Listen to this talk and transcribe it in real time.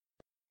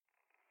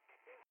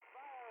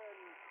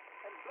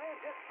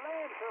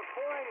Flames are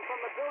pouring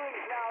from the buildings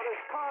now.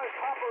 There's cars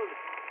toppled,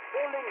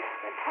 buildings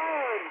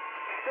entire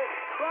just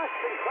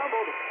crushed and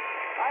crumbled.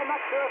 I'm not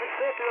sure if it's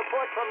safe to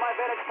report from my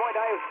vantage point.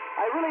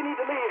 I really need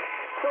to leave.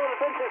 Civil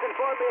Defense has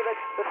informed me that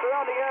the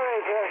surrounding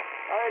areas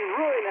are in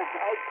ruin.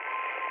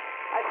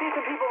 I see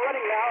some people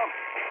running now.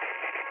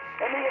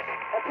 In the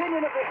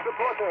opinion of this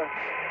reporter,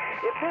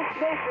 if this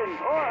nation,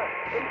 or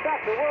in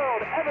fact the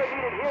world, ever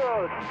needed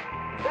heroes,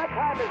 that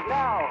time is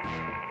now.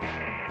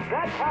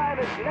 That time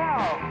is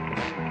now.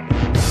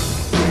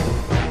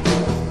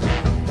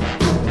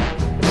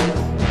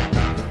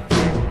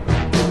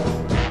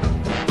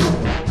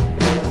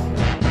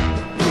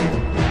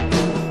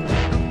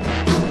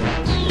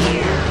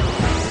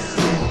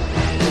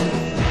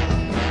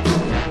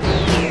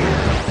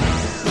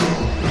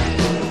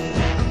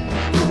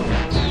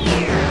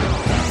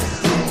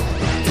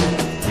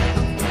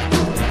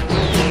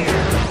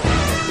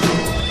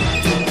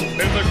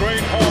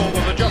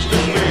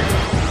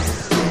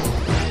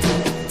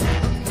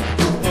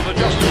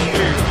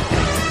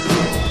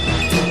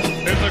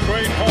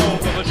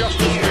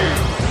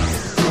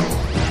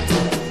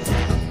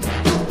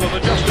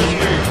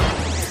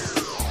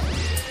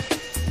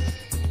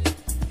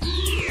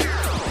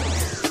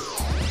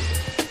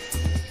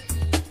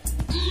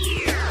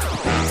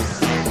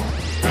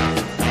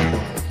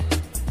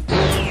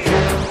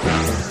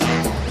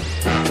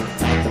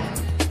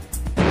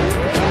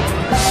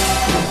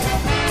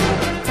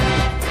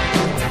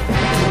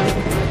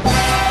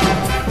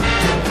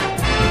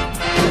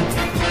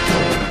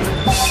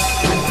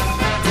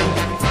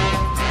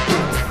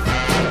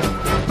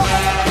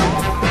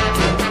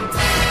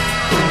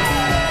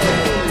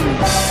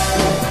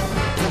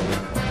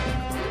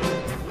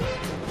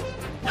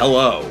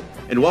 Hello,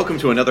 and welcome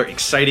to another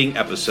exciting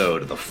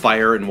episode of the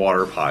Fire and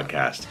Water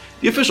Podcast,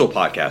 the official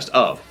podcast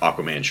of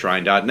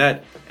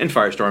AquamanShrine.net and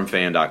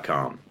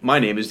FirestormFan.com. My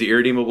name is the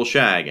Irredeemable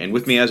Shag, and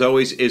with me, as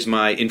always, is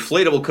my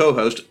inflatable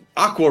co-host,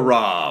 Aqua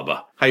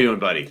Rob. How you doing,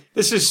 buddy?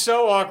 This is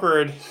so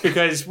awkward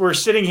because we're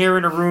sitting here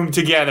in a room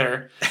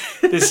together.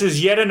 This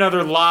is yet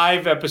another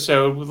live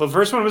episode. The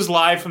first one was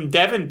live from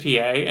Devon, PA,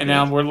 and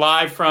now we're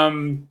live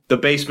from the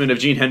basement of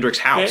Gene Hendricks'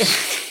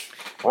 house.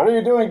 What are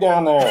you doing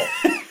down there?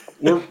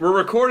 We're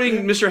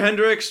recording, Mr.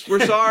 Hendricks.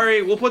 We're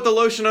sorry. We'll put the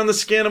lotion on the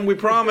skin, we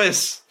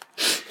promise.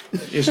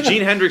 Yes,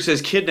 Gene Hendricks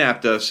has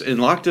kidnapped us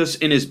and locked us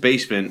in his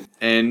basement,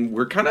 and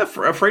we're kind of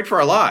afraid for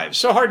our lives.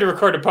 So hard to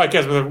record a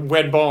podcast with a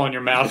wet ball in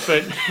your mouth,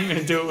 but we're going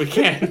to do what we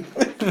can.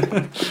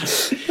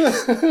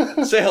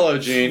 Say hello,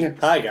 Gene.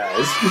 Hi,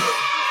 guys.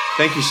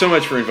 Thank you so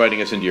much for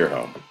inviting us into your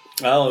home.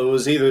 Well, it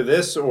was either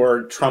this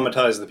or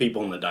traumatize the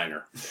people in the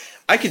diner.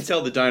 I could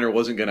tell the diner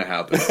wasn't going to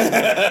happen.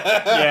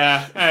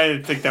 Yeah,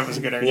 I think that was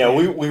a good idea. Yeah,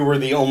 we were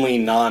the only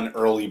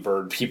non-early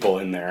bird people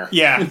in there.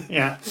 Yeah.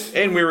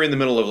 And we were in the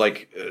middle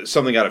of,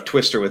 something out of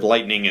Twister with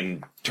lightning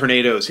and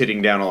tornadoes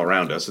hitting down all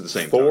around us at the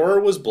same time.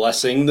 Thor was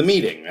blessing the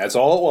meeting. That's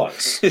all it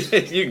was.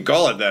 You can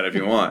call it that if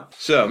you want.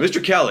 So,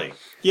 Mr. Kelly.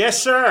 Yes,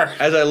 sir.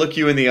 As I look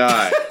you in the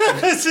eye.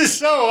 This is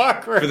so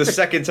awkward. For the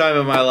second time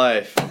in my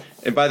life.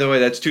 And by the way,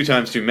 that's 2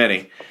 times too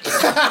many.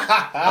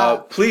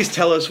 Please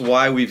tell us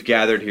why we've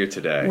gathered here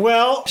today.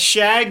 Well,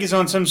 Shag is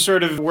on some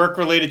sort of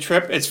work-related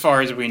trip, as far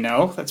as we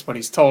know. That's what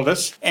he's told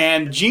us.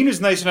 And Gene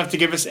is nice enough to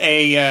give us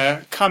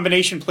a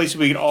combination place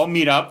where we can all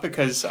meet up,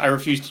 because I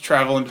refuse to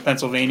travel into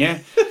Pennsylvania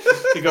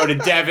to go to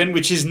Devon,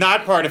 which is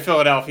not part of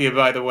Philadelphia,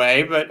 by the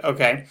way, but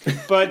okay.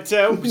 But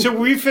so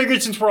we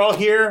figured since we're all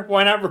here,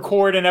 why not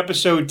record an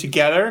episode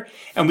together?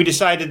 And we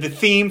decided the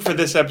theme for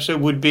this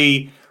episode would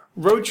be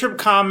road trip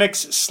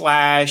comics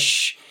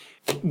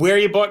 / where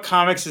you bought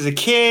comics as a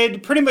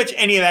kid, pretty much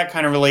any of that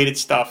kind of related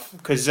stuff.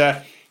 Because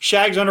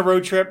Shag's on a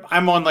road trip.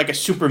 I'm on a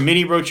super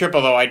mini road trip,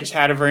 although I just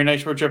had a very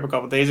nice road trip a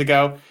couple days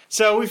ago.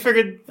 So we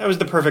figured that was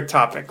the perfect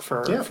topic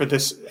for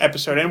this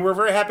episode. And we're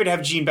very happy to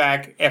have Gene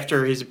back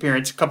after his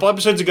appearance a couple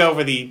episodes ago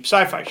for the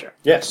Sci-Fi Show.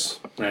 Yes,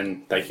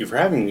 and thank you for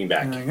having me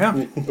back. There you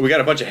go. We got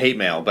a bunch of hate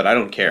mail, but I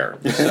don't care.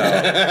 So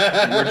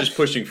we're just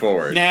pushing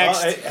forward.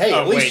 Next.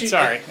 At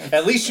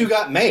least you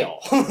got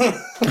mail.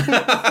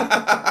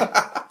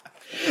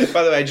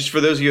 By the way, just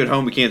for those of you at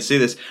home who can't see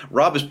this,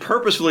 Rob is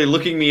purposefully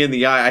looking me in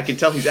the eye. I can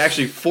tell he's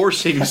actually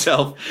forcing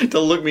himself to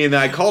look me in the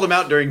eye. I called him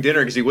out during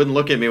dinner because he wouldn't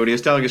look at me when he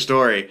was telling a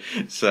story.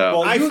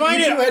 So well, you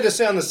two had to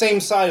stay on the same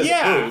side of the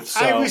booth. So.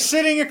 I was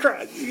sitting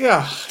across.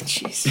 Yeah,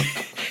 jeez.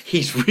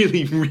 He's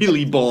really,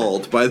 really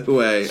bald, by the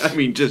way. I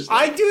mean, just...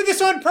 I do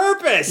this on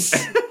purpose.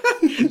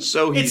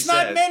 So he It's said.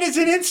 not meant as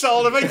an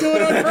insult if I do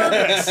it on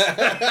purpose.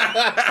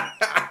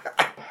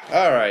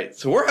 All right,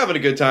 so we're having a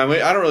good time. I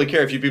don't really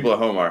care if you people at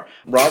home are.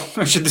 Rob?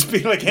 Should this be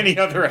like any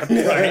other episode?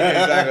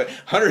 Exactly.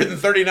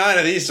 139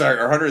 of these, or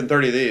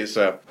 130 of these.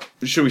 So,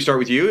 should we start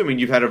with you? I mean,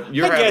 you've had a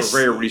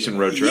very recent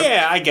road trip.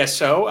 Yeah, I guess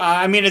so.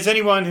 I mean, as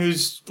anyone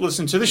who's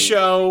listened to the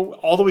show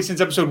all the way since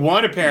episode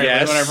 1, apparently,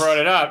 when I brought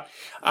it up,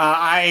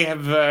 I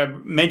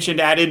have mentioned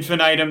ad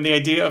infinitum the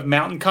idea of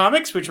mountain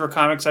comics, which were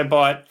comics I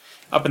bought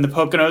up in the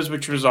Poconos,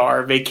 which was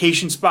our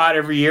vacation spot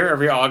every year,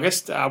 every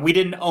August. We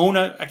didn't own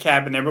a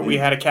cabin there, but we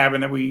had a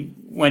cabin that we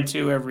went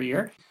to every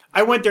year.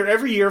 I went there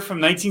every year from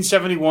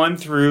 1971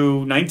 through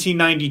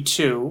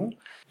 1992.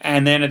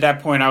 And then at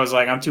that point, I was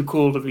like, I'm too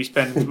cool to be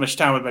spending much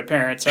time with my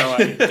parents. So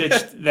I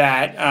ditched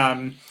that.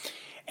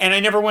 And I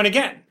never went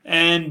again.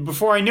 And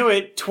before I knew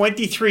it,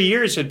 23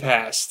 years had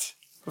passed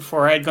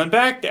before I had gone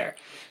back there.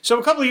 So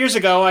a couple of years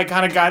ago, I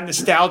kind of got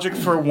nostalgic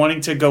for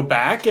wanting to go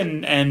back.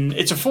 And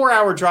it's a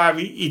 4-hour drive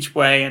each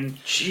way. And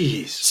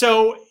Jeez.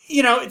 so,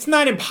 it's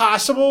not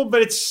impossible,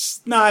 but it's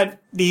not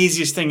the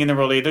easiest thing in the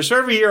world either. So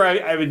every year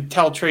I would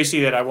tell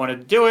Tracy that I wanted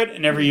to do it.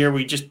 And every year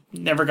we just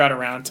never got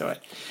around to it.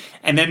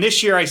 And then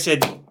this year I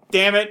said,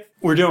 damn it,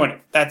 we're doing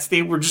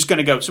it. We're just going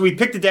to go. So we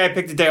picked a day. I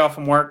picked a day off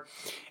from work.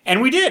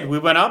 And we did. We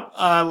went up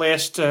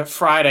last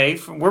Friday.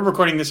 We're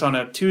recording this on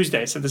a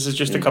Tuesday, so this is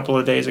just a couple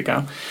of days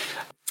ago.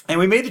 And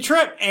we made the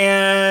trip.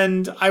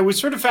 And I was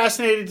sort of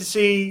fascinated to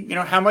see,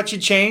 how much it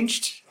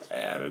changed.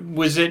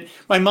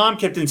 My mom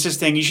kept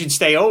insisting you should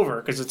stay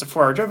over because it's a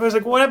 4-hour drive. I was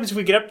like, what happens if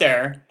we get up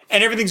there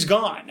and everything's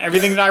gone?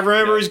 Everything that I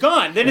remember is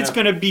gone. Then it's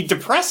going to be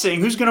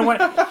depressing. Who's going to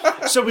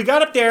want? So we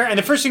got up there, and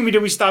the first thing we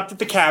did, we stopped at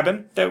the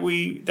cabin that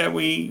we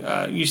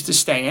used to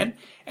stay in.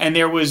 And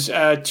there was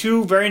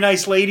 2 very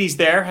nice ladies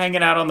there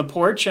hanging out on the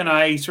porch, and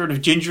I sort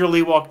of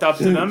gingerly walked up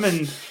to them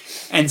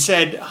and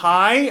said,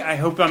 hi, I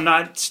hope I'm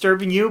not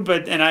disturbing you.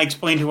 And I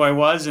explained who I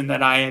was and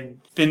that I had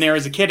been there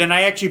as a kid. And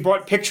I actually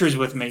brought pictures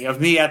with me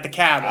of me at the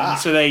cabin,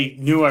 so they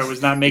knew I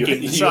was not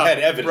making this up. You had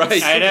evidence.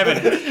 Right. I had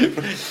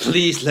evidence.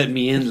 Please let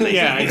me in, lady.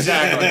 Yeah,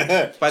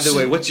 exactly. By the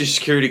way, what's your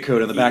security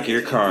code on the back of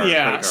your car?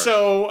 Yeah,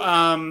 so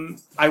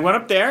I went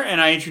up there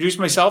and I introduced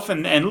myself,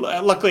 and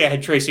luckily I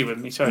had Tracy with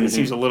me, so it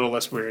seems a little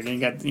less weird. And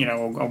you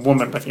got a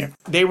woman with you.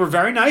 They were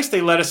very nice. They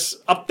let us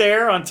up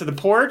there onto the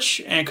porch,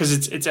 and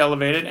because it's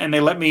elevated, and they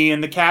let me in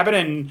the cabin,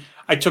 and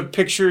I took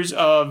pictures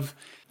of.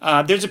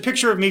 There's a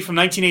picture of me from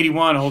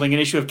 1981 holding an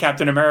issue of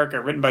Captain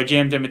America written by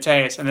J.M.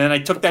 DeMatteis, and then I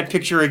took that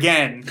picture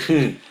again.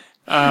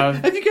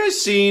 Have you guys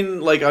seen,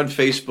 on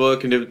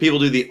Facebook, and people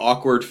do the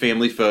awkward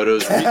family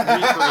photos,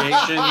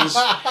 recreations,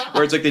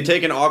 where it's like they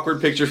take an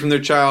awkward picture from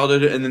their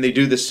childhood and then they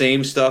do the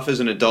same stuff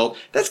as an adult?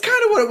 That's kind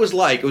of what it was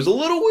like. It was a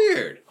little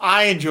weird.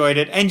 I enjoyed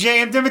it, and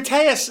J.M.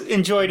 DeMatteis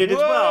enjoyed it as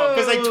well,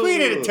 because I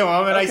tweeted it to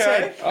him, and I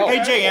said,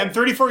 hey, J.M.,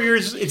 34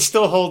 years, it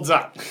still holds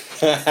up.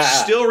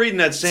 Still reading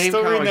that same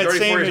comic,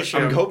 34 years. issue.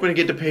 I'm hoping to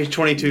get to page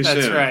 22 soon.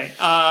 That's right.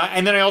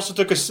 And then I also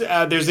took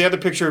there's the other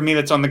picture of me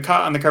that's on the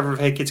cover of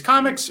Hey Kids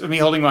Comics, of me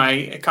holding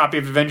my copy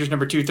of Avengers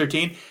number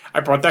 213. I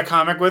brought that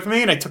comic with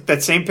me, and I took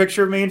that same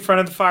picture of me in front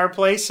of the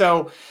fireplace.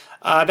 So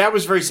that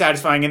was very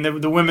satisfying, and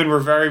the women were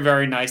very,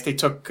 very nice. They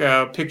took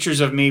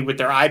pictures of me with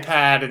their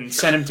iPad and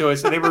sent them to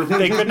us.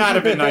 They could not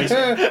have been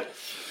nicer.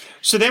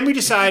 So then we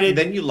decided...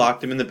 Then you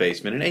locked them in the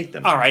basement and ate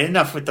them. All right,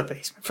 enough with the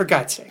basement. For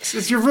God's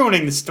sakes. You're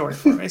ruining the story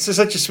for me. This is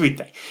such a sweet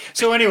thing.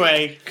 So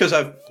anyway... Because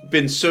I've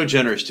been so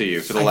generous to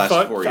you for the last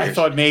 4 years. I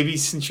thought maybe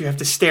since you have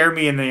to stare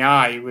me in the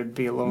eye, you would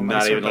be a little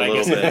nicer. Not even a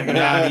little bit.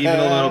 Not even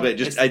a little bit.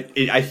 Just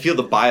I feel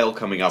the bile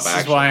coming up, This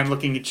actually. is why I'm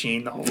looking at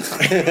Gene the whole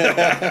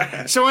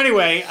time. So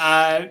anyway,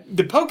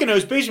 the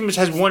Poconos basement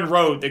has one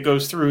road that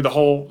goes through the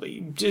whole...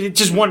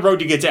 Just one road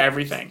to get to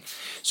everything.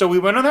 So we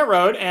went on that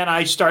road, and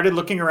I started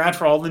looking around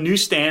for all the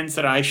newsstands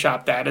that I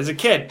shopped at as a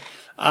kid.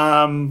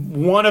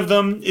 One of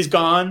them is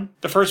gone.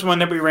 The first one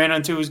that we ran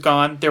into is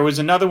gone. There was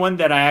another one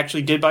that I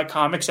actually did buy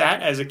comics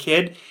at as a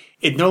kid.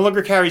 It no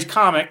longer carries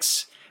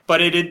comics,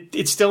 but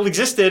it still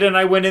existed, and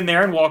I went in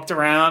there and walked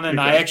around, and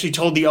I actually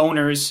told the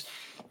owners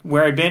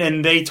where I'd been,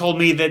 and they told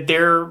me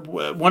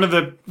that one of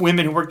the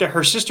women who worked there,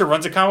 her sister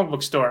runs a comic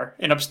book store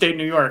in upstate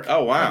New York.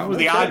 Oh, wow. What were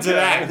the odds of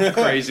that?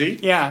 Crazy.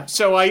 Yeah,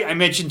 so I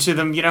mentioned to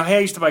them, hey, I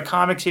used to buy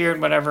comics here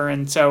and whatever,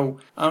 and so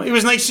it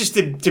was nice just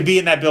to be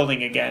in that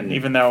building again,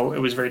 even though it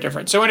was very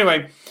different. So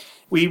anyway,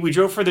 we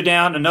drove further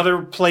down.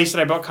 Another place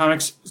that I bought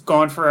comics is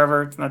gone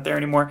forever. It's not there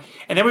anymore.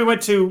 And then we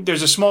went to,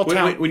 there's a small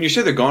town. When you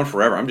say they're gone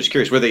forever, I'm just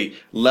curious, were they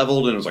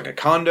leveled and it was like a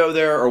condo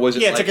there, or was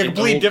it it's like a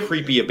complete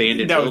creepy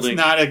abandoned building?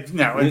 No, it's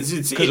not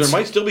it's because there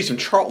might still be some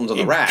Charltons on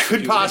the rack.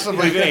 Could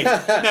possibly be.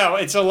 No,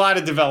 it's a lot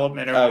of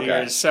development over the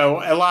years.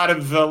 So a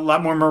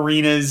lot more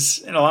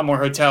marinas and a lot more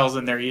hotels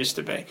than there used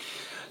to be.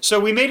 So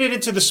we made it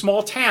into the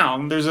small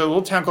town. There's a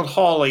little town called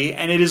Hawley,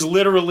 and it is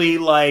literally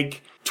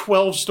like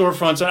 12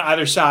 storefronts on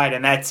either side,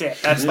 and that's it.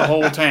 That's the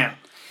whole town.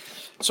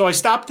 So I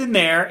stopped in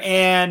there,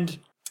 and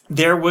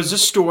there was a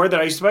store that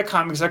I used to buy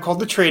comics at called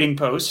the Trading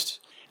Post,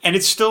 and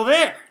it's still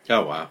there.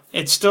 Oh, wow.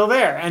 It's still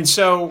there. And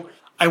so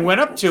I went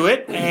up to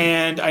it,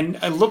 and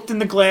I looked in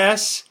the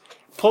glass,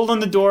 pulled on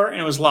the door, and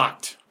it was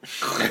locked.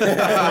 I'm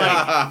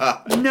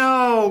like,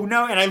 no.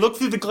 And I looked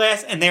through the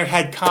glass, and there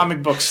had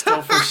comic books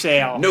still for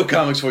sale. No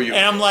comics for you.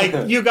 And I'm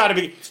like, you got to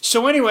be.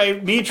 So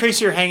anyway, me and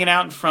Tracy are hanging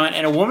out in front,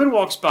 and a woman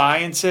walks by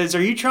and says,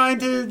 are you trying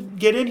to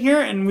get in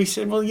here? And we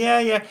said, well,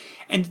 yeah.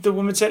 And the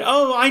woman said,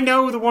 oh, I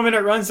know the woman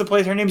that runs the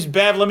place. Her name's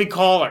Bev. Let me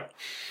call her.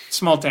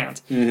 Small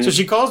towns. Mm-hmm. So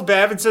she calls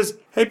Bev and says,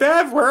 hey,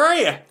 Bev, where are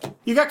you?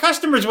 You got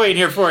customers waiting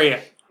here for you.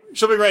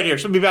 She'll be right here.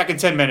 She'll be back in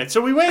 10 minutes.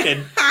 So we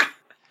waited.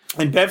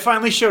 And Bev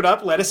finally showed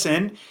up, let us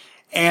in.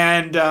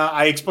 And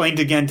I explained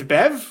again to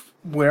Bev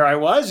where I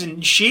was,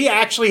 and she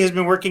actually has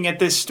been working at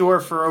this store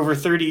for over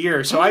 30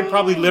 years. So I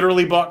probably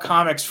literally bought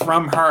comics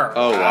from her.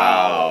 Oh,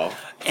 wow.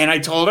 And I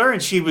told her,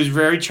 and she was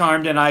very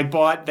charmed. And I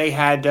bought,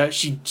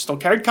 she still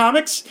carried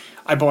comics.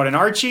 I bought an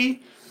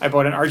Archie. I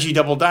bought an Archie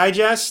Double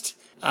Digest,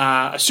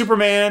 a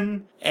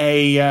Superman,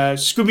 a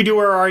Scooby-Doo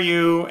Where Are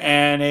You,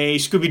 and a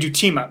Scooby-Doo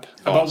Team Up.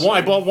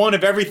 I bought one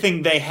of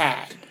everything they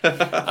had.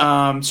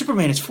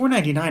 Superman is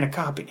 $4.99 a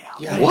copy now.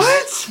 Yes.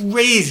 What?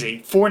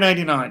 Crazy.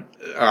 $4.99.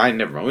 I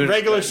never mind.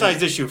 Regular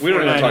sized issue. We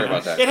don't even talk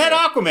about that. It had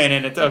Aquaman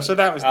in it though, so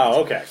that was nice.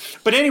 Oh, okay.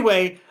 But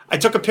anyway, I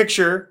took a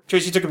picture.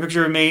 Tracy took a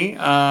picture of me.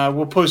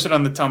 We'll post it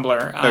on the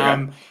Tumblr.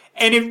 Okay.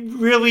 And it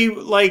really,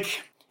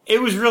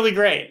 it was really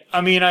great.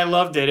 I mean, I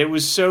loved it. It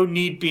was so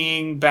neat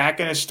being back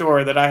in a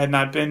store that I had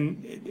not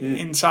been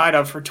inside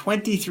of for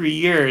 23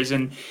 years.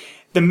 And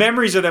the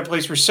memories of that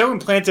place were so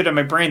implanted in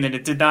my brain that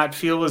it did not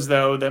feel as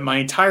though that my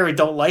entire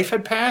adult life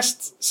had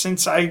passed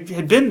since I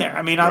had been there.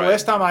 I mean,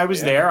 last time I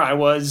was there, I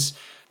was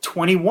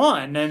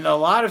 21, and a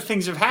lot of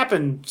things have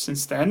happened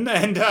since then.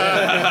 And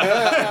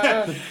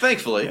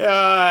thankfully,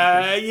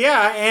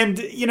 and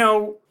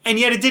and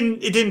yet it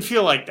didn't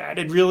feel like that.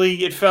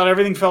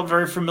 Everything felt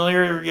very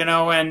familiar,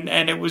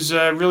 and it was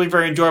really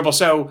very enjoyable.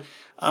 So.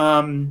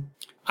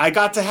 I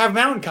got to have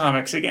Mountain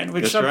Comics again,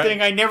 which is something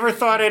right. I never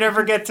thought I'd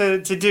ever get to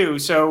do.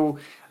 So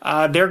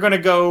they're going to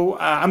go.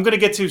 I'm going to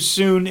get to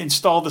soon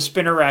install the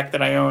spinner rack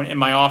that I own in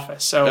my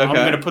office. So I'm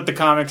going to put the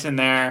comics in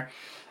there,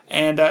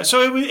 and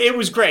so it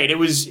was great. It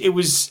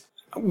was.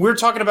 We're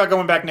talking about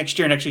going back next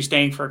year and actually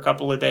staying for a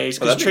couple of days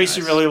because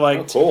Tracy really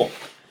liked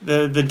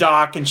the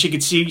dock, and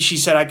she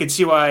said I could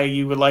see why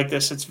you would like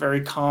this. It's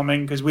very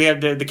calming because we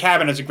have the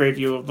cabin has a great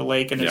view of the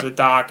lake and there's a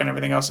dock and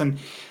everything else, and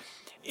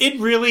it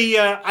really,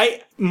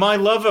 my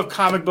love of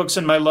comic books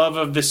and my love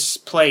of this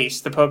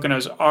place, the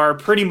Poconos, are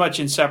pretty much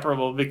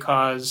inseparable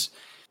because,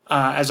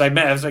 as I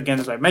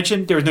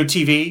mentioned, there was no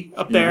TV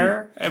up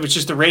there. It was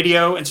just the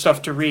radio and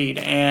stuff to read,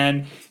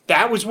 and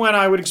that was when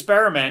I would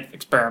experiment. Doing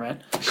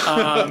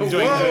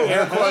the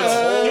air quotes.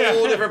 A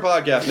whole different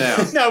podcast now.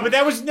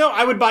 No,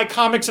 I would buy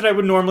comics that I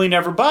would normally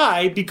never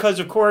buy because,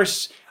 of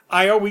course,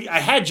 I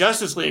had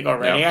Justice League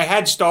already. I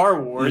had Star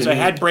Wars. I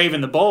had Brave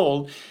and the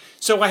Bold.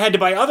 So I had to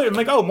buy I'm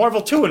like,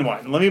 Marvel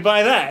 2-in-1. Let me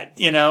buy that.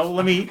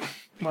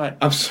 What?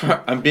 I'm sorry.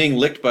 I'm being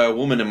licked by a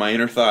woman in my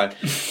inner thigh.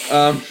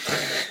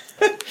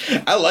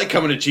 I like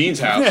coming to Gene's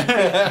house.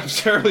 I'm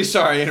terribly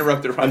sorry I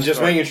interrupted. I'm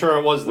just making sure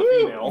it was the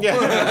female.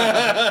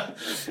 Yeah.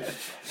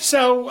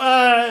 So,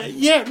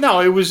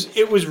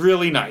 it was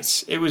really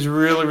nice. It was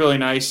really, really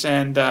nice.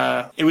 And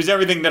it was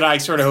everything that I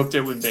sort of hoped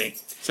it would be.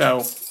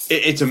 So...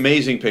 It's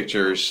amazing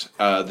pictures.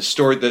 The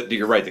story that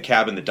you're right, the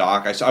cabin, the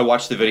dock. I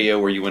watched the video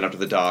where you went up to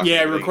the dock. Yeah,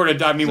 I recorded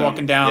me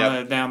walking down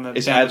the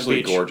It's down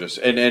absolutely the beach. gorgeous.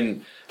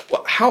 And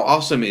how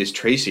awesome is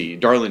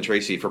Darlene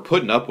Tracy, for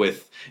putting up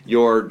with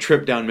your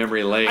trip down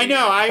memory lane? I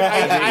know.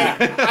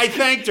 I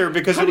thanked her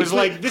because it was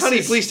like,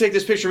 please take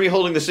this picture of me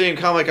holding the same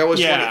comic I was.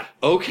 Yeah.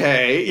 20.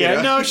 Okay.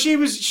 Yeah. No,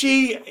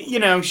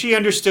 she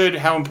understood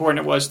how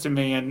important it was to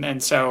me,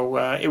 and so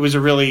it was a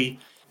really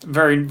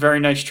very, very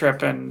nice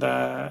trip. And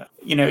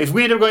if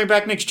we end up going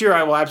back next year,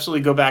 I will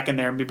absolutely go back in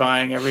there and be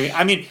buying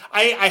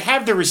I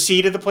have the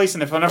receipt of the place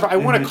and the phone number. I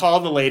want to call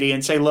the lady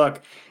and say,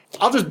 look,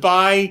 I'll just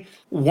buy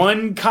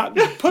one.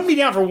 Put me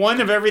down for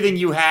one of everything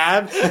you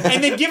have,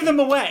 and then give them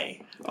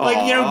away.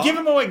 Give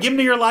them away. Give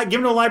them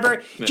to a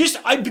library.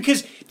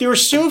 Because there are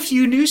so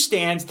few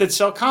newsstands that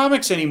sell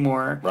comics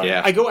anymore. Right.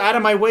 Yeah. I go out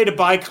of my way to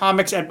buy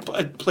comics at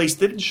a place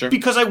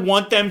because I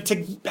want them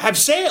to have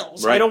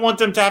sales. Right. I don't want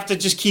them to have to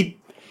just keep,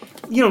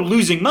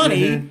 losing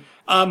money.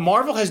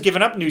 Marvel has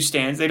given up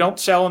newsstands. They don't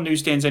sell in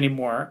newsstands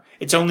anymore.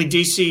 It's only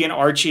DC and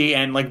Archie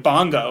and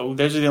Bongo.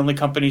 Those are the only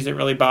companies that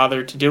really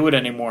bother to do it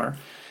anymore.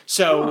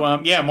 So,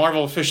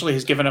 Marvel officially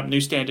has given up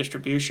newsstand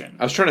distribution.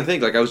 I was trying to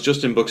think, I was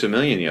just in Books A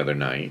Million the other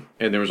night,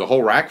 and there was a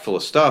whole rack full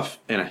of stuff,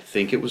 and I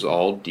think it was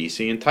all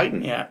DC and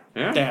Titan. Yeah.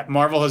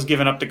 Marvel has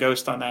given up the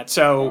ghost on that.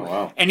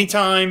 So,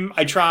 anytime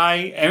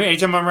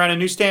I'm around a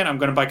newsstand, I'm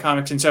going to buy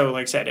comics. And so,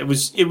 like I said, it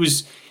was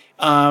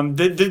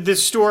the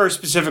store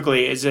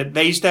specifically is that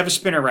they used to have a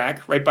spinner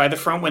rack right by the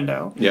front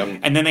window.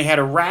 Yep. And then they had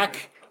a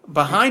rack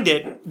behind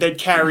it that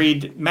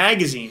carried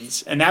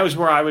magazines, and that was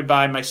where I would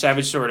buy my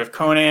Savage Sword of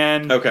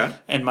Conan,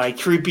 and my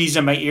Creepies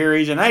and my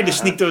Eries, and I had to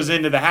sneak those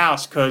into the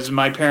house because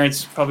my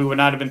parents probably would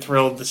not have been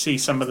thrilled to see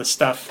some of the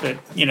stuff that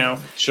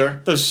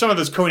Sure. Some of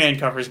those Conan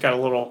covers got a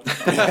little.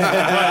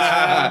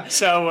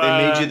 So they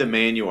made you the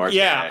man you are.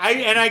 Yeah,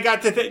 today. I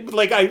got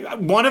to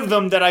one of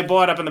them that I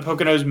bought up in the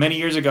Poconos many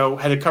years ago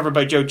had a cover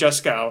by Joe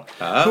Jusko,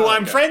 who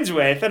I'm friends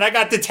with, and I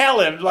got to tell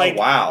him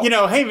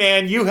hey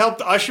man, you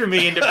helped usher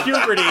me into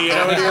puberty.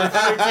 When you were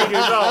 13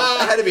 years old.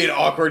 That had to be an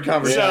awkward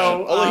conversation.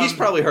 So, although he's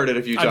probably heard it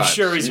a few times. I'm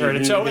sure he's heard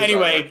it. So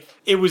anyway,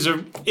 it was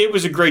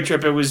a great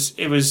trip. It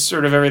was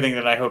sort of everything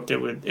that I hoped it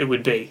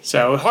would be.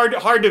 So hard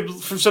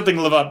for something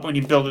to live up when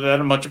you build it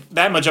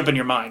that much up in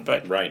your mind,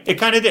 but it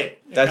kind of did.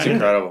 That's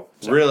incredible.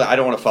 Really, I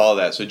don't want to follow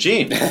that. So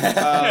Gene,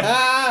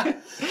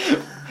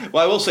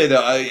 Well, I will say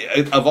though,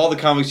 of all the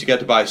comics you got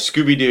to buy,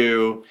 Scooby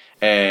Doo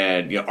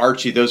and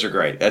Archie, those are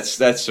great. That's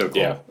so cool.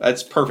 Yeah.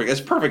 That's perfect.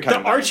 That's perfect kind The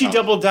of Archie comic.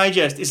 Double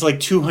Digest is like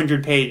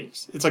 200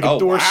 pages. It's like a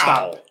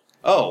doorstop.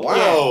 Oh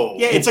wow!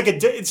 Yeah, it's like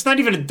it's not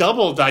even a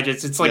double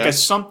digest. It's like Yeah. a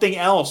something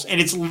else, and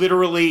it's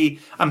literally.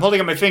 I'm holding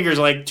up my fingers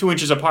like 2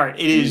 inches apart.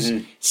 It is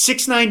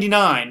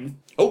 $6.99.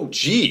 Oh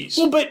jeez.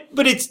 Well,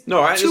 but it's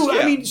No, I just- yeah.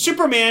 I mean,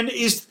 Superman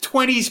is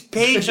 20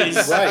 pages,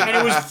 Right. and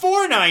it was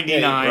 $4.99.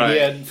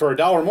 Yeah, Right. for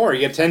 $1 more,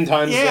 you get 10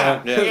 times.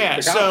 Yeah, Yeah. yeah.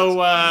 the So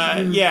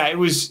comics. it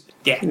was.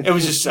 Yeah, it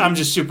was just. I'm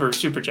just super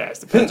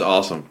jazzed. That's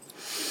awesome.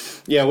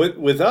 Yeah,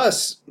 with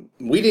us,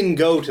 we didn't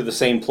go to the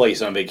same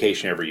place on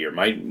vacation every year.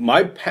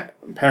 My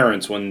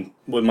parents, when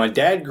my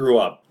dad grew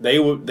up, they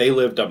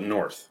lived up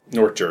North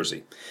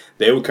Jersey.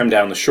 They would come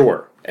down the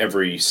shore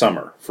every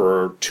summer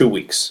for 2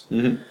 weeks.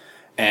 Mm-hmm.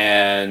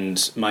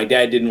 And my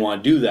dad didn't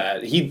want to do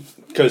that.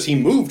 Because he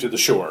moved to the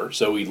shore,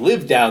 so he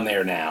lived down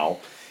there now.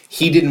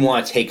 He didn't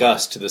want to take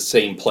us to the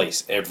same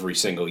place every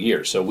single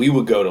year. So we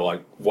would go to,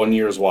 like, 1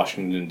 year was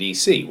Washington,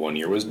 D.C., 1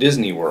 year was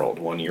Disney World,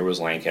 1 year was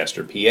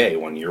Lancaster, PA,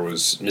 1 year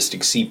was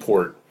Mystic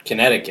Seaport,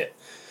 Connecticut.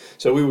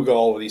 So we would go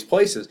all of these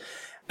places.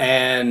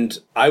 And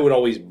I would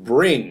always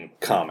bring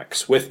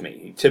comics with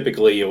me.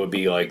 Typically, it would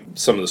be like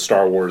some of the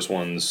Star Wars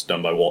ones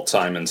done by Walt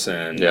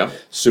Simonson, Yeah.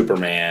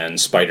 Superman,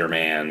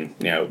 Spider-Man.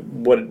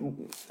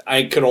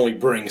 I could only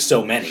bring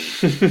so many.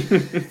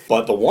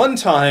 But the one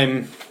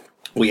time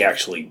we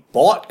actually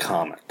bought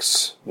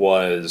comics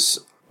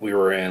was we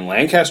were in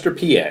Lancaster,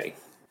 PA,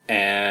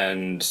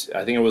 and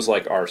I think it was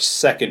like our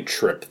second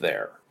trip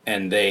there.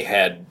 And they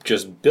had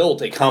just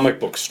built a comic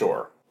book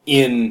store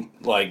in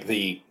like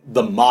the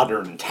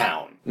modern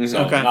town. So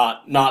Okay.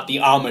 not the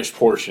Amish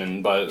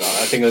portion, but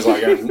I think it was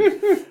like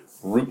on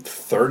Route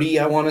 30,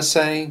 I want to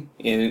say,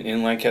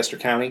 in Lancaster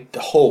County.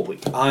 Holy,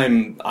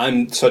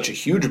 I'm such a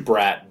huge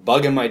brat,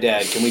 bugging my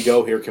dad, can we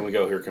go here, can we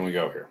go here, can we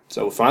go here?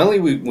 So finally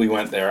we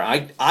went there.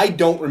 I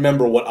don't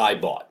remember what I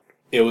bought.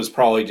 It was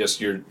probably just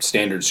your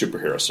standard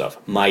superhero stuff.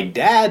 My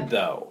dad,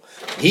 though,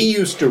 he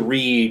used to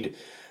read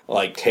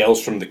like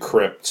Tales from the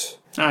Crypt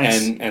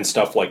Nice. and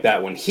stuff like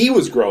that when he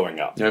was growing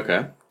up.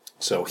 Okay.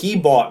 So he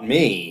bought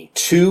me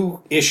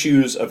 2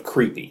 issues of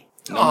Creepy.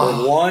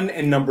 Number 1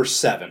 and number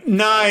 7.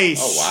 Nice.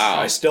 Oh wow.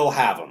 I still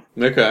have them.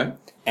 Okay.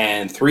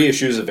 And 3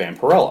 issues of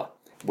Vampirella,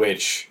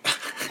 which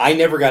I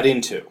never got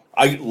into.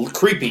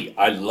 Creepy,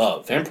 I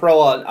love.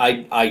 Vampirella,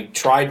 I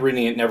tried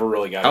reading it, never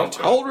really got into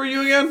it. How old were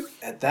you again?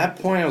 At that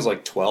point, I was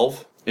like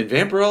 12. And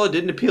Vampirella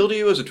didn't appeal to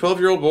you as a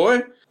 12-year-old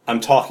boy? I'm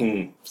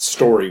talking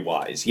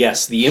story-wise.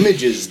 Yes, the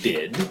images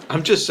did.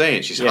 I'm just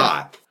saying, she's Yeah.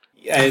 hot.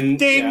 And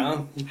Ding.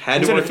 yeah,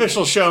 Had It's to an work,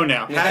 official show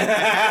now.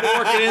 had to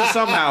work it in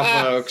somehow,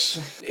 folks.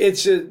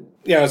 it's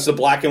it's the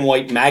black and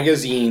white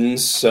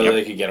magazines, so Yep.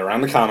 they could get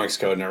around the comics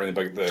code and everything.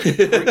 But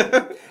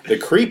the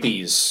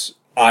creepies,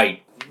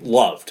 I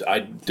loved.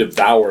 I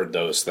devoured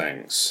those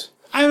things.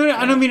 I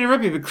don't mean to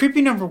interrupt you, but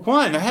Creepy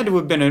 #1, that had to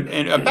have been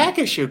a back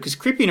issue, because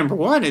Creepy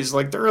 #1 is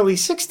like the early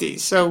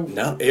 60s. So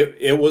No,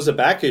 it was a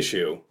back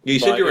issue. You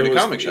said but you were in it a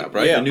was- comic shop,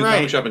 right? Yeah, The new Right.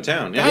 comic shop in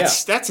town. Yeah.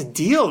 that's a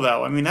deal,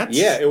 though. I mean, that's...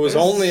 yeah. It was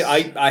that's- only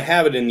I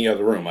have it in the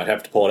other room. I'd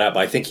have to pull it out,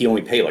 but I think he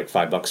only paid like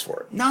 $5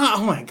 for it. No,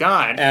 oh my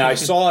God. And I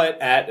saw it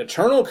at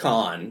Eternal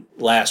Con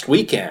last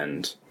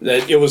weekend.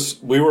 That it was.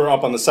 We were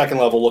up on the second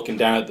level looking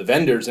down at the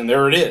vendors, and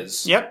there it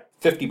is. Yep.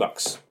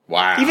 $50.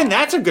 Wow. Even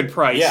that's a good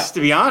price, Yeah. to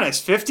be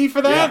honest. 50 for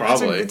that? Yeah,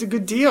 probably. It's a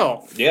good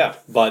deal. Yeah,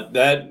 but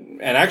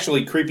and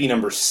actually, Creepy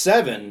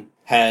 #7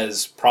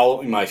 has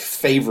probably my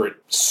favorite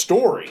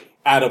story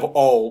out of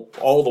all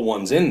the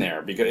ones in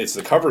there, because it's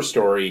the cover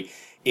story.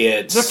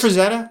 It's Is that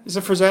Frazetta? Is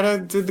it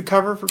Frazetta did the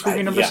cover for Creepy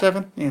yeah.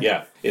 #7?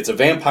 Yeah, it's a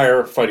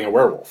vampire fighting a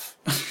werewolf.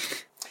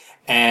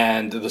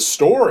 And the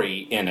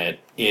story in it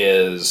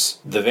is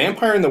the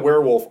vampire and the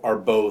werewolf are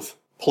both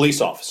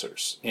police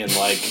officers in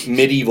like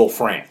medieval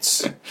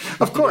France.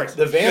 Of course.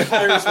 The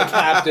vampire is the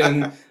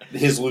captain,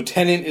 his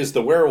lieutenant is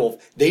the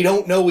werewolf. They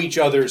don't know each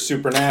other as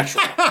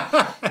supernatural.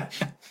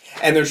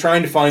 And they're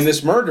trying to find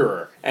this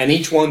murderer, and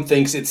each one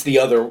thinks it's the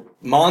other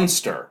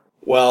monster.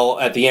 Well,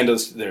 at the end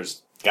of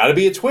there's got to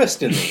be a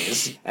twist in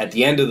these. At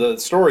the end of the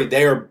story,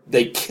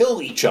 they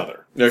kill each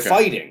other, Okay.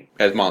 fighting.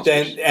 As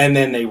monsters. And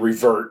then they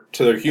revert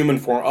to their human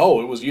form. Oh,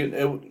 it was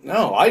you.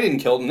 No, I didn't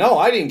kill him. No,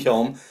 I didn't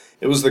kill him.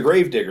 It was the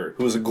gravedigger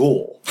who was a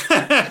ghoul.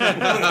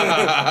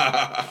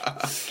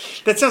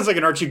 That sounds like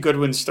an Archie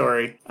Goodwin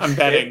story, I'm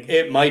betting.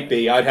 It might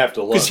be. I'd have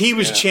to look. Because he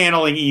was Yeah.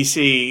 channeling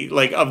EC,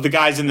 like, of the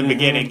guys in the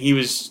beginning, he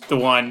was the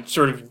one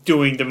sort of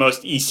doing the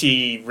most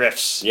EC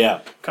riffs. Yeah.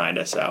 Kind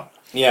of, so.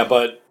 Yeah,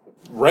 but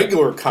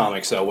regular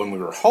comics, though, when we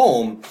were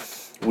home,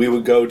 we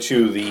would go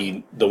to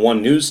the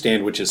one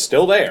newsstand, which is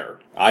still there.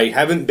 I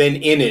haven't been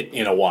in it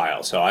in a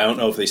while, so I don't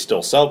know if they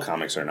still sell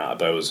comics or not,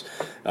 but it was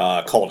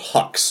called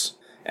Hux.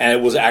 And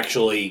it was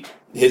actually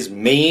his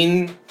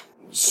main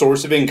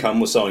source of income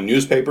was selling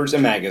newspapers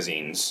and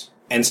magazines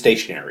and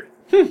stationery.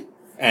 And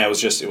it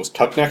was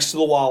tucked next to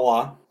the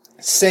Wawa.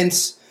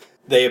 Since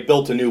they have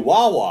built a new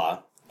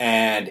Wawa,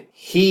 and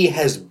he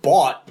has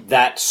bought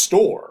that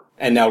store.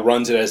 and now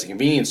runs it as a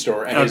convenience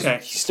store. And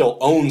he still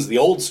owns the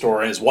old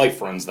store, and his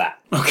wife runs that.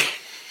 Okay.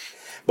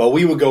 But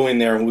we would go in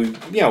there, and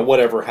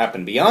whatever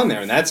happened beyond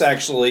there. And that's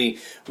actually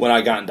when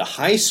I got into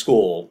high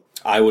school.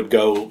 I would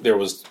go. There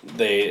was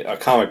a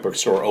comic book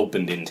store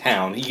opened in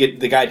town.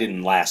 The guy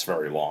didn't last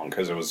very long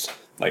because it was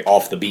like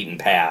off the beaten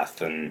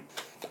path, and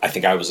I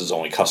think I was his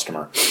only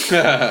customer.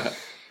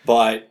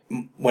 But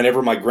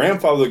whenever my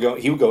grandfather would go,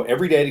 he would go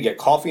every day to get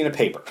coffee and a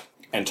paper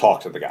and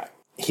talk to the guy.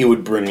 He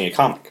would bring me a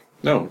comic.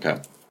 Oh,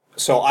 okay.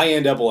 So I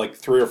end up with like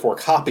 3 or 4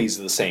 copies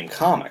of the same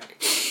comic.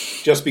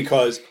 Just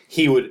because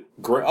he would,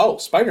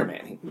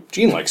 Spider-Man.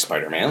 Gene likes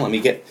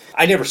Spider-Man.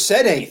 I never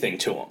said anything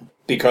to him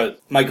because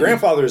my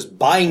grandfather is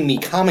buying me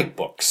comic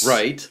books.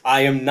 Right.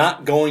 I am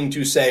not going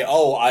to say,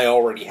 I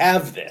already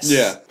have this.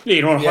 Yeah.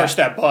 You don't want to harsh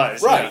that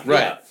buzz. Right. Right.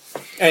 Yeah.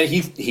 And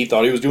he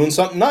thought he was doing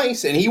something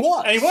nice, and he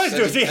was. And he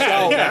was doing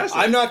yeah.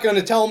 I'm not going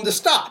to tell him to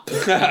stop.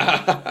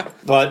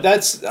 But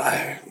that's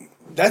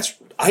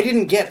I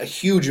didn't get a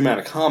huge amount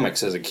of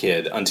comics as a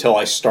kid until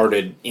I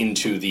started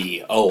into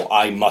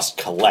I must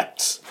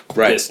collect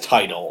this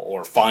title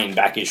or find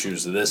back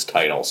issues of this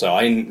title. So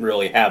I didn't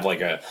really have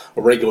like a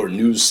regular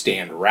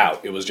newsstand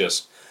route. It was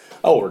just,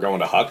 we're going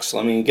to Huck's.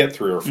 Let me get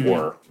 3 or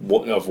 4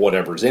 of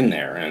whatever's in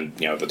there.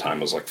 And, at the time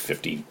it was like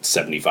 50,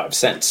 75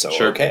 cents. So,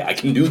 okay, I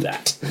can do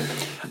that.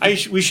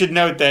 We should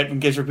note that, in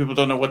case people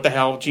don't know what the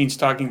hell Gene's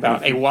talking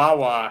about, a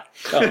Wawa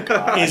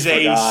is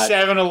a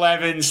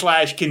 7-Eleven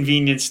 /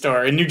 convenience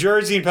store. In New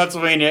Jersey and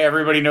Pennsylvania,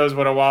 everybody knows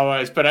what a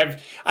Wawa is, but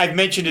I've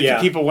mentioned it to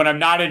people when I'm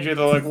not into it.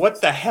 They're like,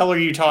 what the hell are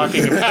you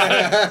talking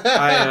about?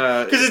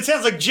 Because it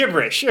sounds like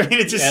gibberish. I mean,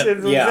 it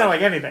doesn't sound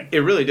like anything. It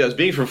really does.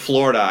 Being from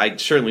Florida, I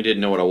certainly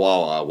didn't know what a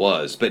Wawa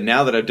was, but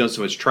now that I've done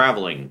so much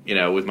traveling,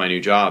 with my new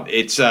job,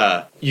 it's,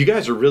 you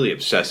guys are really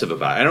obsessive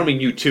about it. I don't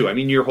mean you too. I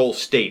mean your whole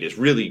state is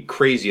really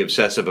crazy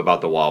obsessive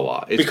about the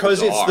Wawa. Because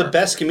bizarre. It's the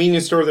best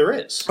convenience store there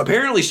is.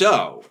 Apparently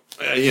so.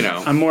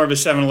 I'm more of a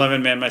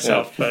 7-Eleven man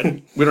myself, but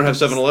we don't have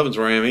 7-Elevens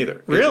where I am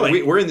either.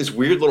 Really? We're in this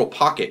weird little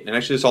pocket, and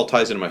actually this all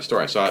ties into my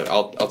story, so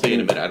I'll tell you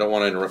in a minute. I don't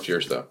want to interrupt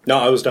yours, though. No,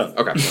 I was done.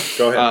 Okay.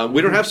 Go ahead.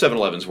 We don't have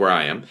 7-Elevens where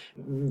I am.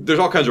 There's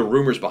all kinds of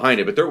rumors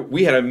behind it, but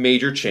we had a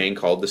major chain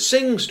called the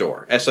Sing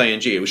Store,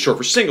 S-I-N-G. It was short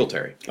for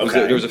Singletary.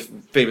 There was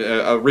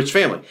a rich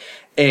family.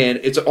 And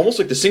it's almost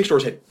like the Sing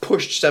stores had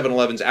pushed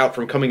 7-Elevens out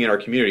from coming in our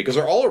community because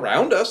they're all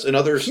around us and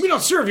others. We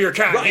don't serve your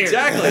kind here.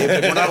 Exactly.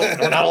 we're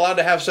not allowed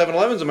to have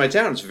 7-Elevens in my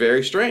town. It's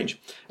very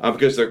strange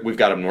because we've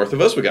got them north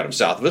of us, we've got them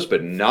south of us,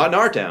 but not in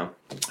our town.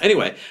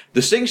 Anyway,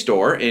 the Sing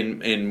store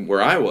in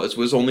where I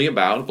was only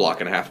about a block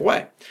and a half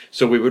away.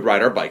 So we would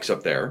ride our bikes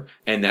up there,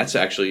 and that's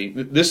actually,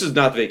 this is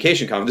not the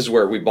vacation comic, this is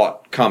where we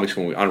bought comics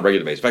on a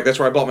regular basis. In fact, that's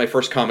where I bought my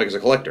first comic as a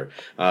collector,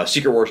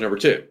 Secret Wars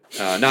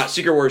 #2. Not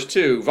Secret Wars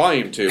 2,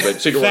 Volume 2,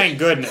 but Secret Wars. Thank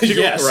goodness.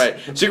 Right.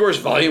 Secret Wars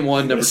Volume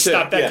 1, #2.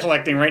 Stop that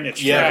collecting right in its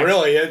tracks. Yeah,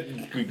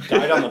 really. We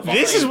died on the vine.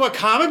 This is what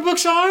comic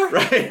books are?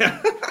 Right.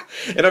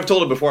 And I've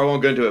told it before, I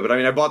won't go into it, but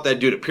I bought that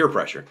due to peer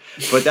pressure.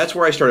 But that's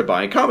where I started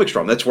buying comics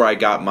from. That's where I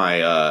got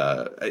my,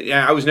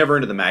 I was never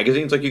into the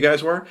magazines like you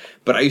guys were,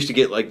 but I used to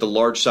get like the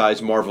large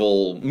size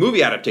Marvel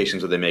movie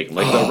adaptations that they make,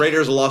 like the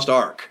Raiders of the Lost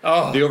Ark,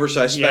 the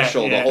oversized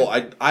special, the whole,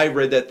 I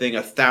read that thing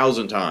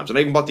 1,000 times. And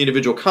I even bought the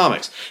individual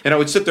comics. And I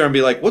would sit there and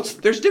be like,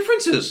 there's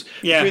differences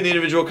between the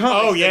individual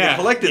comics and the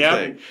collected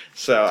thing.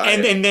 So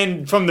and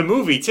then from the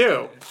movie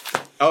too.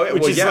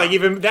 Which is like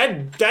even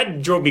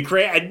that drove me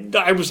crazy.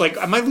 I was like,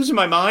 am I losing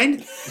my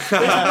mind?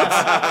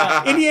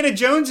 Indiana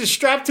Jones is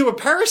strapped to a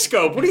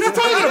periscope. What are you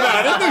talking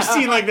about? There's no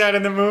scene like that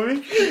in the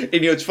movie. And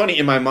it's funny,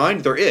 in my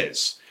mind there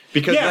is.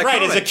 Because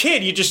as a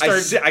kid you just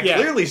start I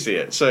clearly see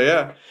it. So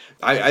yeah.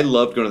 I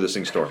loved going to this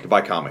Sing store to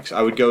buy comics.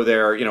 I would go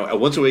there,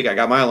 once a week. I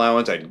got my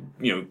allowance. I'd,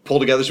 pull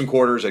together some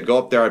quarters. I'd go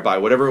up there. I'd buy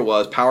whatever it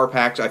was. Power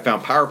Packs. I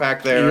found Power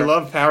Pack there. You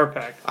love Power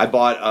Pack. I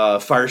bought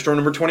Firestorm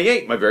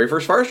 #28, my very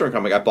first Firestorm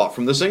comic I bought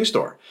from the Sing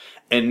store.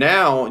 And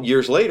now,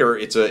 years later,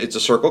 it's a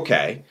Circle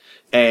K.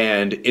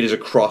 And it is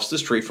across the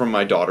street from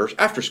my daughter's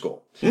after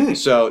school.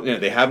 So,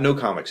 they have no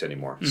comics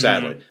anymore,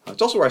 sadly.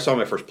 It's also where I saw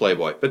my first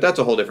Playboy, but that's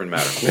a whole different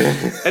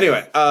matter.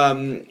 Anyway,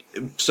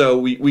 so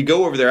we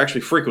go over there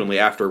actually frequently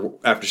after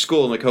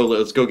school and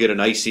let's go get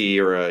an icy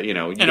or a,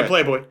 And a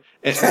Playboy.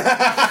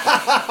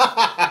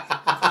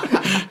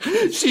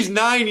 She's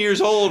 9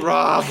 years old,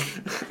 Rob.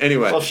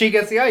 Anyway. Well, she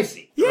gets the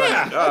icy.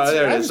 Yeah,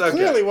 that's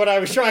clearly what I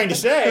was trying to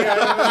say. I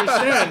don't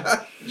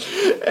understand.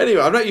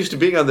 Anyway, I'm not used to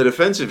being on the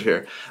defensive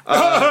here.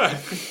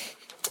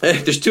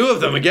 There's 2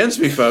 of them against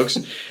me, folks.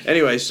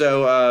 Anyway,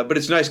 so, but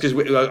it's nice because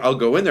I'll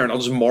go in there and I'll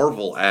just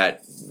marvel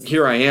at,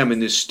 here I am in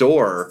this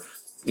store,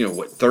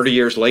 30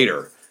 years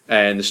later.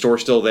 And the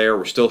store's still there.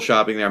 We're still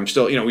shopping there. I'm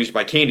still, we used to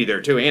buy candy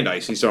there too, and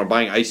icy. So I'm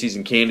buying ices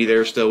and candy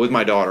there still with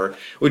my daughter,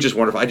 which is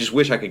wonderful. I just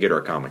wish I could get her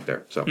a comic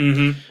there. So,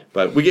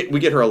 but we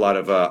get her a lot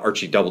of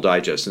Archie Double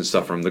Digest and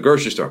stuff from the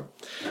grocery store.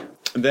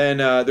 Then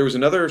there was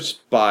another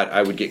spot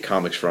I would get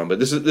comics from, but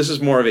this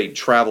is more of a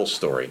travel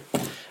story.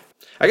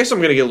 I guess I'm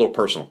going to get a little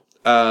personal.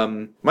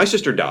 My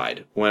sister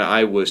died when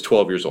I was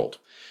 12 years old.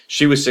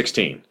 She was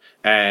 16,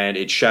 and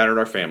it shattered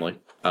our family.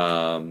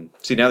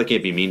 See, now they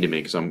can't be mean to me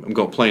because I'm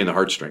going playing the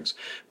heartstrings.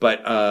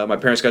 But my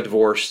parents got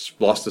divorced,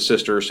 lost a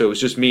sister, so it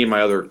was just me and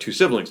my other 2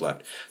 siblings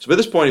left. So by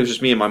this point, it was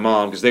just me and my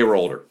mom because they were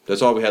older.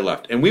 That's all we had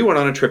left. And we went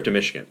on a trip to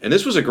Michigan. And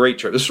this was a great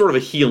trip. This was sort of a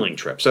healing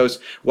trip. So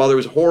while there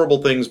was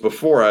horrible things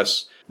before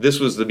us, this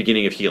was the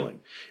beginning of healing.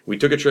 We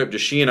took a trip,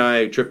 just she and I,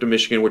 a trip to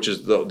Michigan, which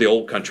is the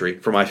old country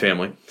for my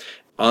family.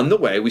 On the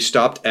way, we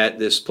stopped at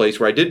this place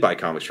where I did buy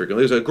comics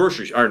frequently. There's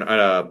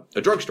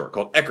a drugstore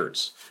called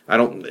Eckerd's.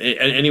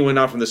 Anyone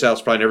not from the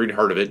South probably never even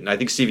heard of it, and I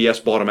think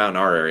CVS bought them out in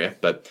our area.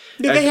 But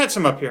they had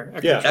some up here.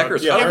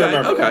 Eckerd's. Yeah, I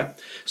remember. Okay.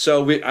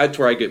 So that's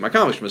where I get my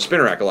comics from, a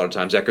spinner rack a lot of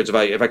times. Eckerd's.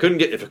 If I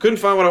couldn't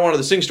find what I wanted at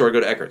the Sing store, I go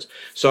to Eckerd's.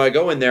 So I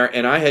go in there,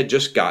 and I had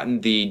just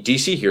gotten the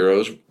DC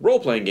Heroes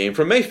role-playing game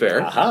from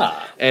Mayfair,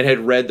 and had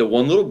read the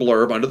one little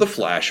blurb under the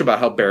Flash about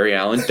how Barry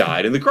Allen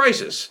died in the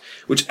Crisis,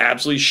 which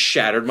absolutely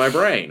shattered my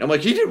brain. I'm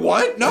like, he did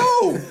what?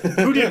 No.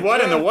 Who did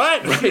what and the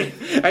what? Right.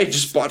 I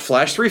just bought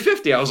Flash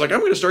 350. I was like, I'm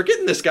going to start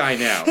getting this guy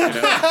now.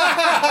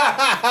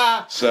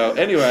 So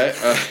anyway,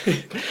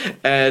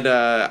 and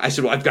I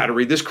said, well, I've got to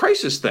read this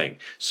Crisis thing.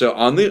 So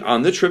on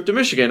the trip to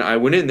Michigan, I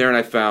went in there and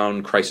I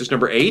found Crisis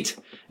number 8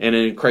 and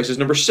then Crisis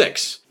number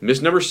 6.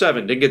 Missed number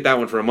 7. Didn't get that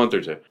one for a month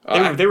or two.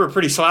 They were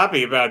pretty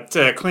sloppy about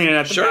cleaning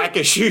out the back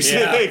issues.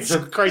 Yeah.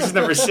 Crisis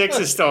number 6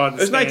 is still on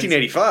the It's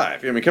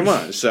 1985. I mean, come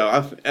on. So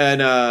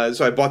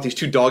I bought these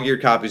 2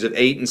 dog-eared copies of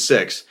 8 and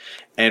 6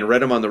 and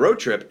read them on the road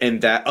trip.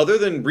 And that, other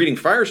than reading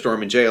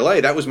Firestorm and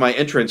JLA, that was my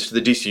entrance to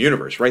the DC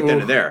universe right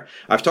then and there.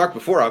 I've talked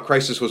before how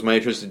Crisis was my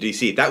entrance to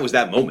DC. That was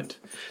that moment.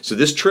 So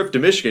this trip to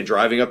Michigan,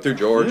 driving up through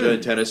Georgia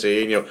and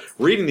Tennessee, and,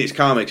 reading these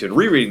comics and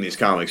rereading these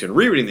comics and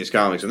rereading these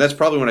comics, and that's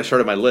probably when I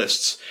started my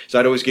lists. So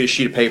I'd always get a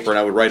sheet of paper and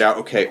I would write out,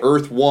 okay,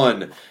 Earth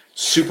 1,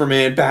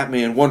 Superman,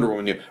 Batman, Wonder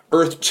Woman.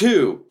 Earth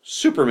 2,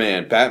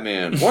 Superman,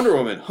 Batman, Wonder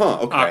Woman. Huh,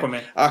 okay.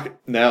 Aquaman.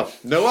 No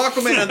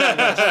Aquaman on that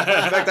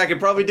list. In fact, I could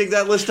probably dig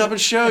that list up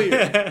and show you.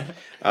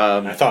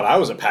 I thought I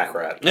was a pack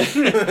rat.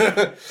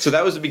 So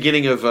that was the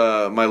beginning of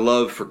my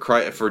love for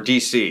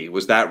DC,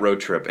 was that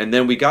road trip. And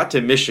then we got to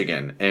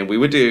Michigan, and we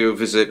went to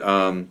visit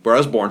where I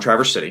was born,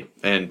 Traverse City.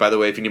 And by the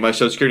way, if you need my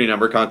social security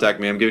number, contact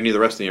me. I'm giving you the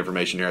rest of the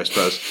information here, I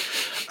suppose.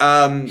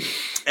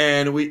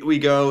 And we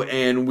go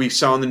and we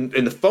saw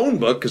in the phone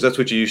book, because that's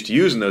what you used to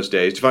use in those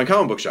days, to find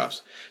comic book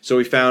shops. So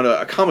we found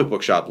a comic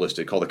book shop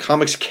listed called the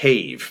Comics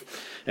Cave.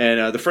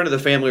 And the friend of the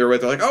family we were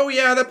with, they're like, oh,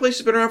 yeah, that place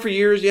has been around for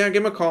years. Yeah,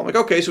 give them a call. I'm like,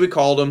 okay. So we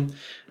called them.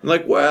 I'm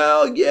like,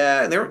 well,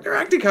 yeah. And they're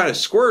acting kind of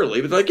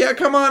squirrely. But they're like, yeah,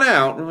 come on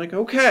out. And we're like,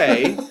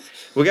 okay.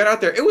 We got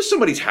out there. It was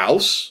somebody's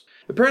house.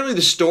 Apparently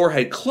the store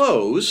had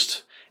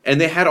closed. And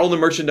they had all the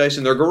merchandise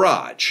in their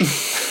garage.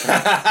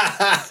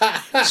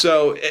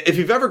 So if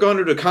you've ever gone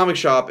to a comic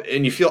shop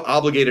and you feel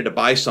obligated to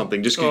buy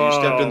something just because you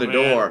stepped in the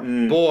door,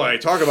 boy,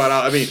 talk about,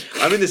 I'm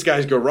in this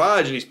guy's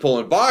garage and he's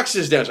pulling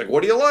boxes down. It's like,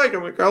 what do you like?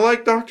 I'm like, I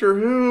like Doctor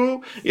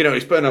Who. I'm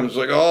just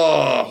like,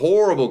 oh,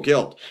 horrible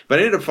guilt. But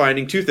I ended up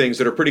finding 2 things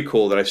that are pretty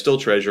cool that I still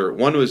treasure.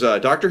 One was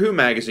Doctor Who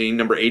magazine,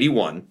 number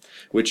 81,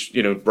 which,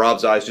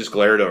 Rob's eyes just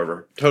glared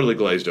over. Totally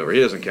glazed over.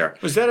 He doesn't care.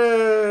 Was that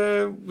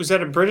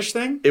a British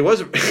thing? It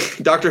was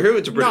Doctor Who.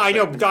 It's a British. No, I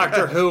know thing.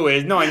 Doctor Who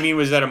is. No, I mean,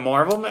 was that a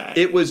Marvel?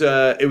 It was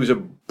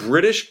a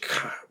British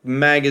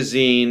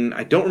magazine.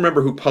 I don't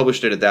remember who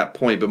published it at that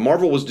point, but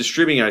Marvel was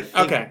distributing it. I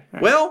think. Okay.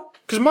 Well,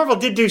 because Marvel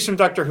did do some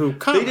Doctor Who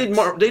comics.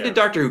 They did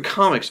Doctor Who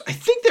comics. I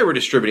think they were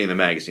distributing the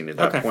magazine at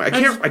that point.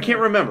 I can't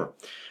remember.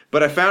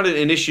 But I found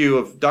an issue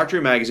of Doctor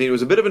Who magazine. It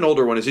was a bit of an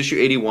older one. It's issue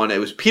 81. It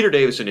was Peter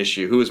Davison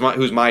issue, who's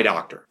my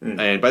doctor.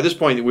 And by this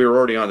point, we were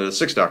already on to the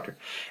 6th Doctor.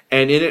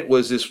 And in it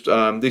was this.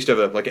 They used to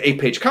have an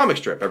 8-page comic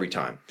strip every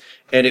time,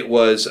 and it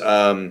was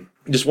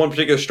this one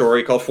particular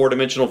story called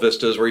 4-Dimensional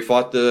Vistas, where he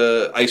fought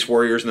the Ice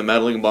Warriors and the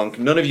Meddling Monk.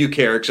 None of you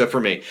care except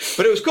for me,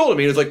 but it was cool to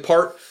me. It was like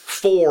part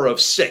 4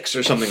 of 6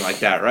 or something like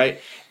that,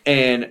 right?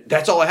 And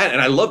that's all I had,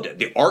 and I loved it.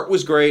 The art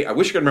was great. I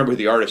wish I could remember who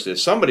the artist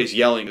is. Somebody's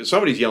yelling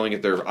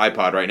at their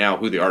iPod right now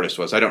who the artist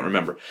was. I don't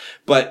remember.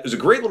 But it was a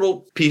great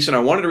little piece, and I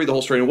wanted to read the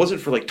whole story. And it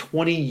wasn't for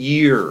 20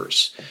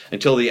 years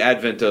until the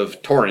advent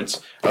of torrents.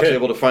 I was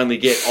able to finally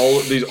get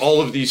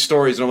all of these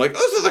stories, and I'm like,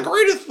 this is the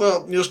greatest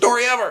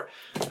story ever.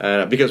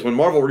 Because when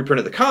Marvel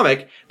reprinted the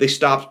comic, they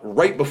stopped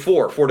right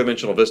before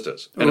 4-Dimensional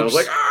Vistas. And I was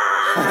like,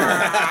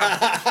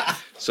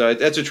 So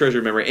that's a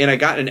treasured memory. And I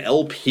got an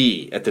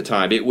LP at the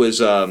time. It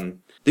was...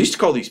 they used to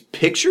call these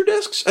picture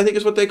discs, I think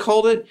is what they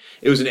called it.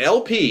 It was an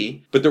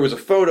LP, but there was a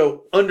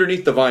photo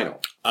underneath the vinyl.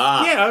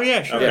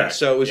 Yeah, sure. Okay. Yeah,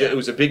 so it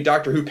was a big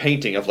Doctor Who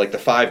painting of the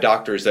 5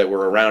 doctors that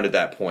were around at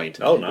that point.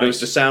 Oh, nice. And it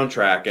was the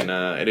soundtrack, and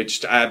I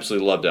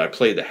absolutely loved it. I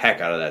played the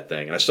heck out of that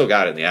thing, and I still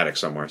got it in the attic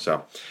somewhere.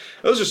 So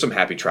those are some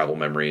happy travel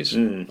memories.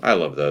 I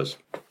love those.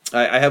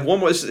 I have one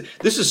more.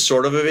 This is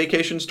sort of a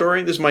vacation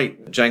story. This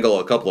might jangle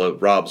a couple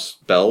of Rob's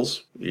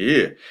bells.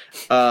 Yeah.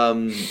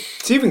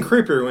 It's even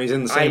creepier when he's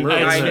in the same room.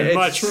 It's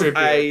much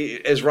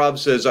creepier. As Rob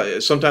says,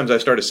 sometimes I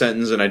start a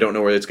sentence and I don't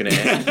know where it's going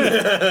to end.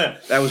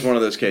 That was one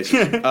of those cases.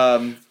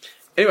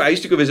 Anyway, I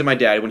used to go visit my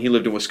dad when he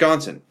lived in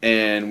Wisconsin,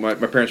 and my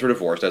parents were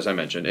divorced, as I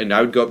mentioned, and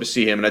I would go up to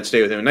see him, and I'd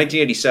stay with him. In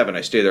 1987,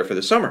 I stayed there for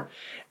the summer.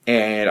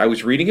 And I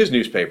was reading his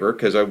newspaper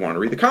because I wanted to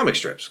read the comic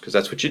strips, because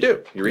that's what you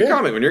do. You read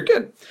comic when you're a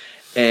kid.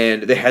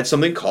 And they had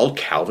something called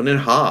Calvin and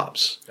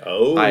Hobbes.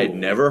 Oh. I had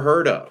never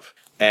heard of.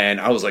 And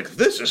I was like,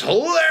 this is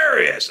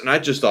hilarious. And I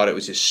just thought it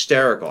was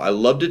hysterical. I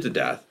loved it to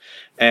death.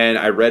 And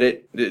I read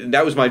it.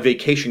 That was my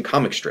vacation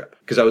comic strip,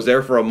 because I was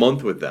there for a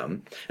month with them.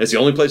 And it's the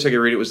only place I could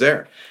read it was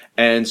there.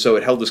 And so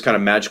it held this kind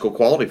of magical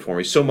quality for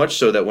me, so much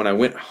so that when I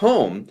went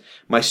home,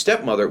 my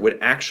stepmother would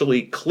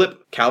actually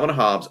clip Calvin and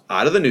Hobbes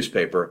out of the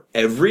newspaper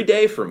every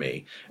day for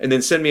me, and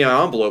then send me an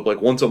envelope like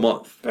once a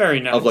month. Very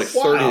nice. Of like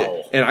 30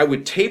 Wow. and I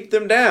would tape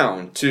them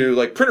down to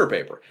like printer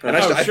paper. And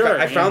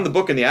I found the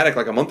book in the attic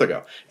like a month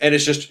ago, and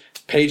it's just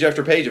page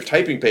after page of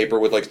typing paper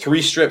with like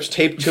 3 strips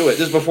taped to it.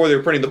 This is before they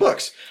were printing the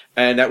books.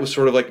 And that was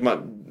sort of like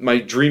my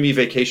dreamy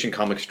vacation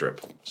comic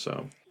strip.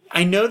 So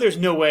I know there's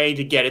no way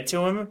to get it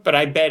to him, but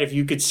I bet if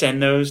you could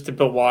send those to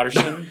Bill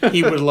Watterson,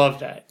 he would love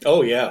that.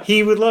 Oh, yeah.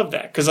 He would love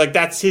that, because like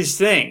that's his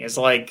thing. Is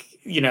like,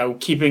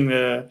 keeping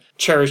the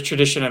cherished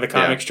tradition of the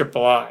comic strip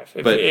alive.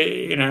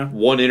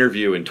 one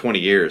interview in 20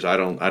 years, I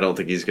don't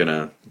think he's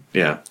gonna.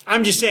 Yeah,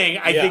 I'm just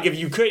saying. I think if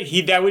you could,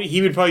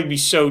 he would probably be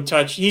so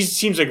touched. He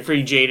seems like a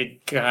pretty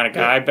jaded kind of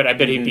guy, but I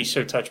bet he'd be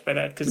so touched by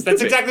that, because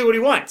that's exactly what he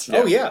wants.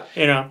 Oh, yeah.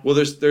 Well,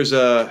 there's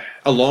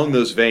along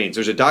those veins.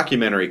 There's a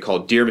documentary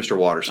called Dear Mr.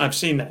 Watterson. I've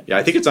seen that. Yeah,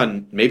 I think it's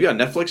maybe on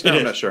Netflix now. It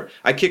I'm not sure.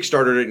 I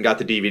kickstarted it and got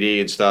the DVD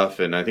and stuff,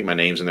 and I think my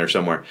name's in there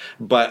somewhere.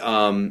 But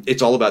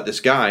it's all about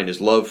this guy and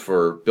his love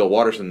for Bill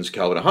Watterson's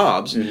Calvin and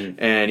Hobbes,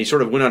 and he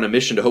sort of went on a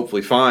mission to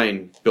hopefully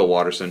find Bill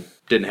Watterson.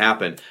 Didn't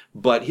happen,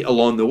 but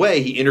along the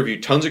way, he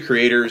interviewed tons of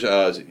creators.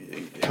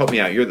 Help me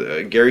out. You're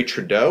the Gary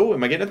Trudeau.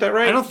 Am I getting it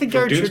right? I don't think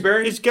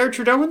is Gary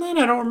Trudeau in that.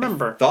 I don't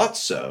remember. Thought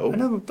so.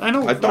 I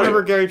don't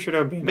remember Gary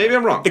Trudeau being. Maybe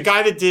I'm wrong. The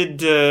guy that did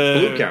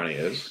Bloom County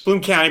is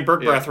Bloom County.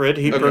 Burke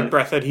Brethred. Burke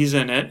Brethred. He's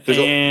in it.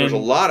 There's a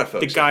lot of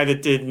folks. The guy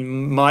that did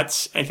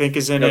Mutts, I think,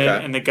 is in it,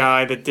 and the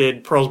guy that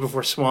did Pearls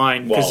Before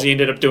Swine, because he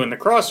ended up doing the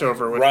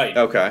crossover with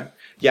Okay.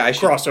 Yeah,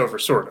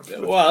 crossover, sort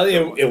of. Well,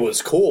 it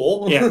was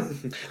cool. Yeah.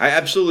 I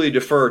absolutely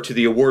defer to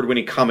the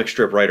award-winning comic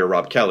strip writer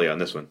Rob Kelly on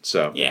this one.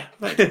 So Yeah.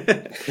 but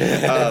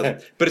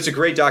it's a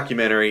great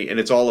documentary, and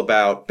it's all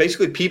about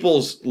basically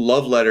people's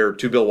love letter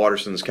to Bill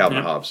Watterson's Calvin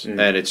and Hobbes,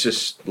 and it's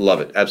just love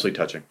it, absolutely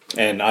touching.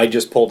 And I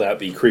just pulled out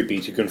the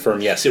creepy to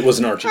confirm. Yes, it was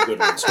an Archie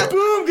Goodwin story.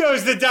 Boom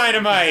goes the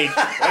dynamite.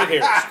 Right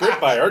here,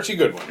 script by Archie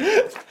Goodwin.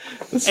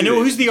 And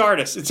who's the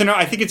artist?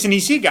 I think it's an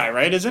EC guy,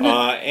 right? Isn't it?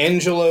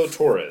 Angelo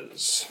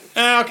Torres.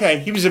 Okay,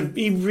 he was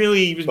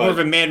more of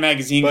a Mad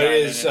Magazine guy. But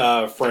it is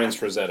Franz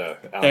Frazetta.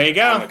 There you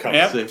go.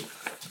 Yep.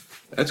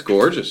 That's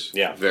gorgeous.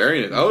 Yeah.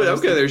 Very nice. Oh,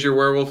 okay. There's your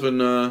werewolf and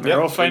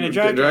Werewolf fighting a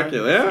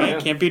Dracula. Yeah.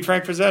 Can't beat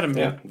Frank Frazetta,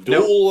 man. Yeah.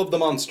 Duel of the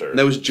Monsters.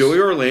 Now, was Joey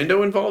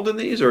Orlando involved in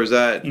these, or is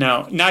that?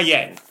 No, not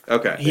yet.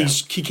 Okay.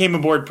 He came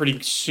aboard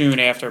pretty soon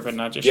after, but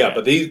not just yet. Yeah,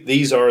 but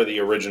these are the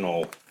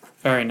original.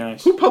 Very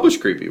nice. Who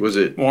published Creepy? Was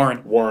it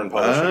Warren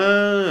Publishing?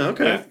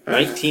 Okay. Yeah.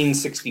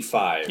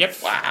 1965. Yep.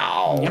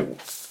 Wow.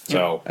 Yep.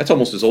 So that's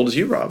almost as old as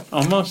you, Rob.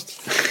 Almost.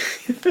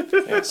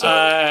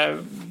 Yeah,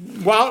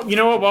 Well, you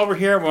know what? While we're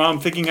here, while I'm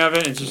thinking of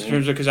it, it's just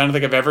because I don't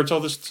think I've ever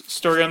told this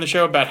story on the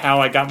show about how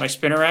I got my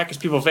spinner rack. Because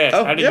people have asked,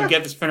 how did you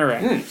get the spinner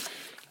rack?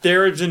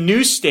 There is a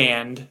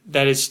newsstand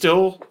that is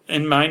still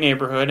in my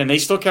neighborhood, and they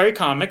still carry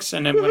comics.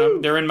 And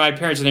then they're in my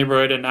parents'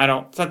 neighborhood, and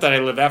it's not that I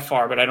live that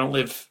far, but I don't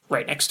live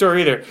right next door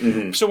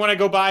either. So when I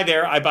go by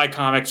there, I buy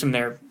comics, and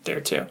they're there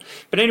too.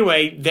 But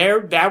anyway,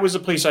 that was a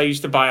place I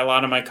used to buy a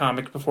lot of my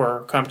comics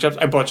before comic shops.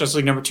 I bought Justice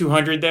League number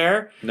 200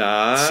 there.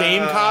 Nice.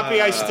 Same copy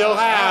I still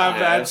have.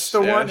 That's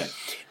the one.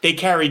 They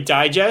carried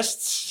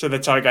digests, so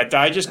that's how I got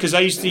digests, because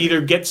I used to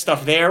either get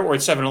stuff there or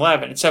at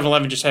 7-Eleven. And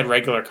 7-Eleven just had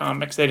regular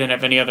comics. They didn't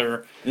have any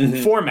other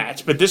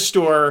formats. But this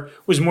store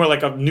was more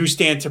like a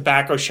newsstand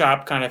tobacco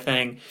shop kind of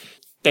thing.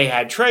 They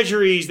had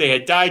treasuries, they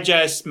had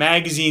digests,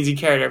 magazines, he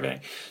carried everything.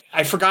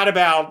 I forgot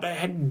about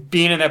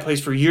being in that place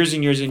for years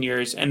and years and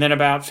years. And then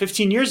about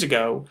 15 years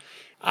ago,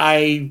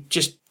 I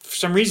just, for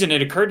some reason,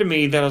 it occurred to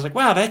me that I was like,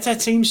 wow, that's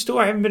that same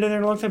store. I haven't been in there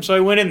in a long time. So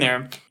I went in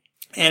there.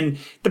 And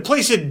the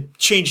place had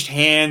changed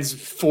hands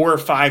 4 or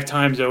 5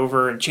 times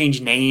over and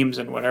changed names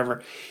and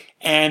whatever.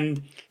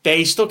 And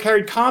they still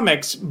carried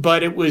comics,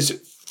 but it was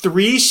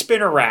 3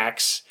 spinner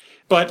racks,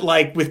 but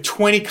like with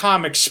 20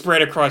 comics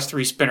spread across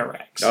 3 spinner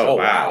racks. Oh,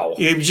 wow.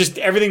 It was just,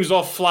 everything was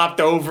all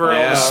flopped over.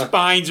 All the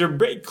spines are,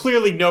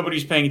 clearly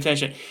nobody's paying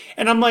attention.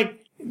 And I'm like,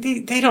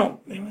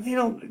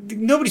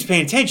 nobody's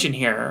paying attention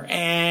here.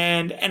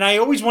 And I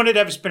always wanted to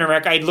have a spinner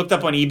rack. I looked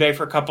up on eBay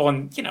for a couple,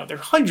 and, they're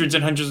hundreds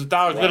and hundreds of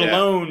dollars, let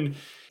alone,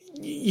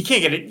 you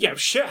can't get it, how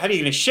are you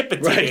going to ship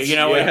it to you? You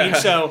know what I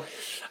mean? So,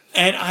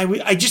 and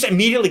I just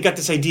immediately got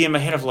this idea in my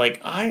head of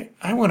like, I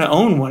want to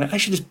own one. I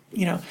should just,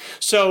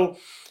 so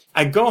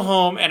I go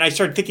home and I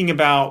start thinking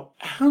about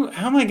how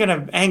am I going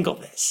to angle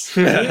this?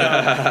 You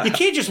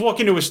can't just walk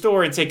into a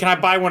store and say, "Can I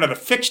buy one of the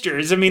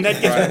fixtures?" I mean,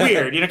 that is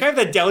weird. Can I have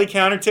that deli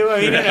counter too? I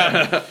mean,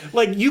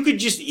 like you could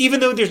just, even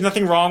though there's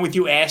nothing wrong with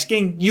you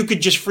asking, you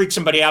could just freak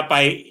somebody out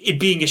by it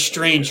being a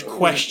strange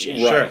question.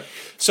 Sure.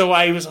 So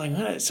I was like,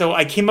 what? So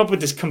I came up with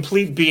this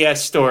complete BS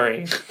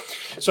story.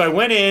 So I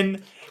went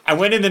in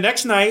the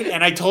next night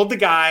and I told the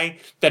guy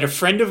that a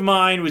friend of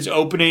mine was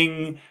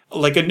opening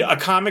like a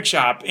comic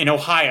shop in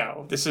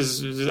Ohio.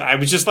 I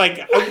was just like,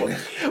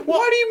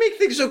 Why do you make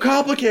things so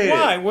complicated?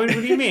 why? What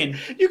do you mean?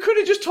 You could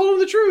have just told him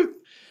the truth.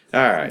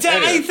 All right.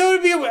 I thought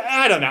it'd be,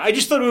 I don't know. I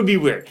just thought it would be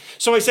weird.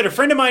 So I said, a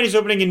friend of mine is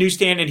opening a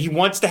newsstand and he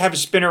wants to have a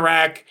spinner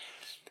rack.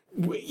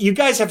 You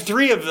guys have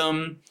 3 of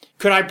them.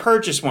 Could I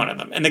purchase one of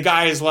them? And the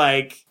guy is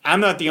like, I'm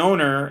not the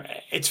owner.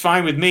 It's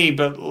fine with me,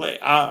 but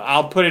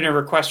I'll put in a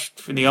request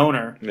for the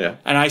owner. Yeah.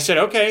 And I said,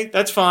 okay,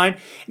 that's fine.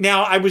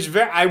 Now, I was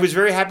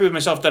very happy with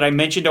myself that I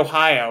mentioned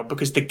Ohio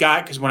because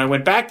when I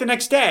went back the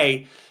next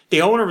day,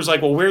 the owner was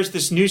like, well, where's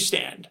this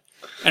newsstand?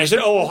 And I said,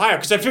 oh, Ohio,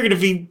 because I figured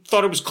if he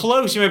thought it was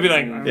close, he might be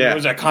like,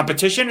 was that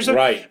competition or something?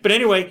 Right. But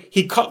anyway,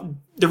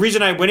 the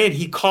reason I went in,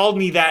 he called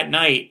me that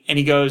night and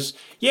he goes,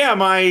 yeah,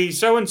 my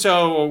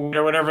so-and-so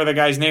or whatever the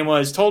guy's name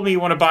was told me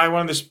you want to buy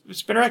one of the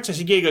spinner racks. I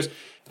said, yeah. He goes,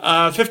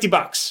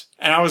 $50.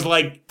 And I was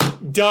like,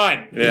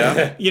 done.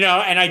 Yeah.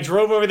 And I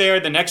drove over there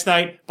the next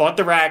night, bought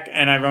the rack,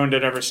 and I've owned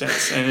it ever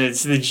since. And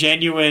it's the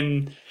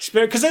genuine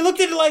spinner. Because I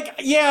looked at it like,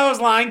 yeah, I was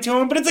lying to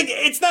him, but it's like,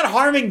 it's not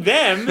harming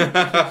them.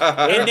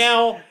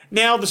 And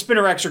now the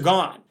spinner racks are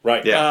gone.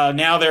 Right. Yeah.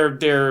 Now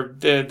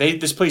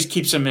this place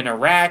keeps them in a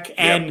rack.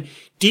 And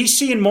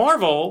DC and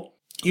Marvel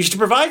used to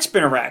provide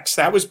spinner racks.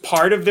 That was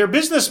part of their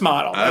business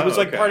model. That was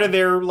like part of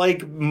their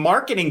like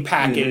marketing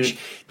package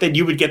that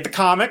you would get the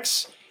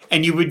comics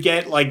and you would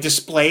get like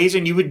displays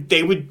and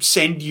they would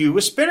send you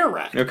a spinner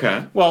rack.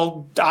 Okay.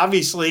 Well,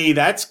 obviously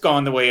that's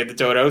gone the way of the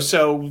dodo.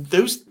 So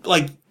those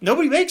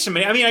nobody makes them.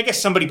 I mean, I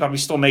guess somebody probably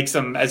still makes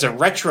them as a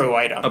retro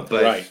item.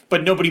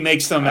 But nobody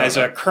makes them as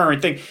a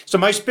current thing. So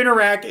my spinner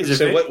rack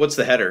is what's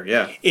the header?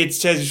 Yeah. It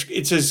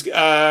says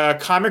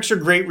comics are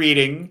great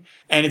reading,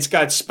 and it's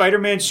got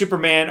Spider-Man,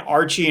 Superman,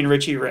 Archie, and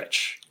Richie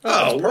Rich.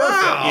 Oh,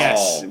 wow.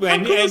 Yes.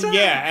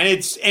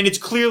 And it's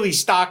clearly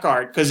stock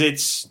art because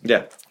it's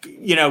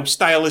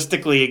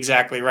stylistically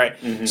exactly right.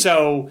 Mm-hmm.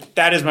 So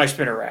that is my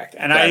spinner rack.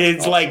 And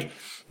it's awesome.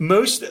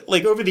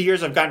 Like over the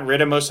years, I've gotten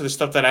rid of most of the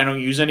stuff that I don't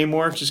use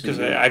anymore, just because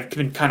I've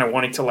been kind of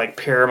wanting to like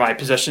pair my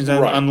possessions,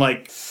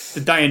 unlike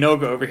the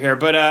Dianoga over here.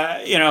 But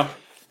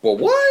well,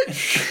 what?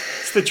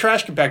 It's the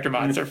trash compactor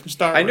monster from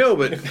Star Wars. I know,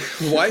 but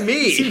why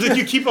me? Seems like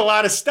you keep a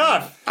lot of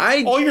stuff.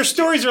 All your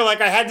stories are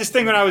like, I had this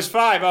thing when I was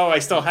 5. Oh, I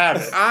still have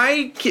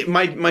it.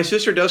 My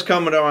sister does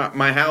come to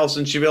my house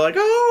and she'd be like,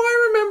 oh,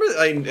 I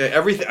remember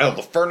everything. Oh,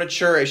 the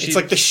furniture. It's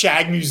like the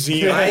Shag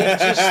Museum.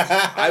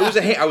 I was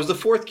the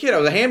 4th kid. I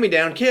was a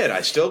hand-me-down kid.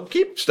 I still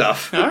keep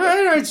stuff. All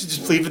right. So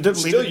just leave it.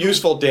 Still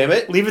useful, damn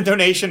it. Leave a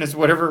donation as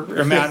whatever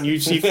amount you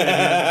see fit.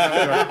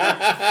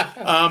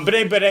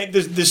 But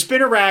the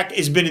spinner rack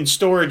has been in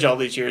storage all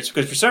these years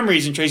because for some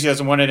reason Tracy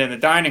doesn't want it in the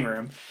dining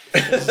room.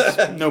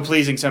 No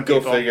pleasing some people.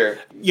 Go figure.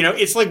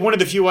 It's like one of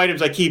the few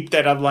items I keep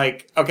that I'm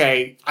like,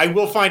 okay, I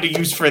will find a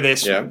use for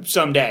this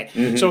someday.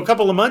 Mm-hmm. So a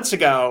couple of months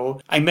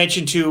ago, I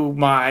mentioned to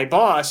my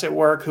boss at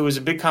work, who is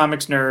a big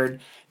comics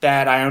nerd,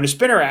 that I own a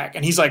spinner rack.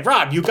 And he's like,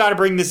 Rob, you got to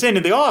bring this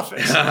into the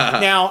office.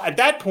 Now, at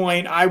that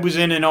point, I was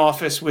in an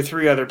office with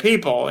 3 other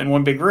people in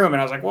one big room. And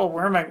I was like, well,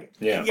 where am I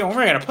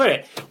going to put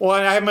it? Well,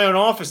 I have my own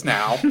office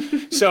now.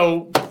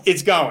 So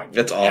it's going.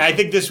 That's awesome. And I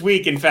think this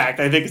week, in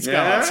fact, it's going.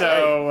 Right.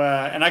 So,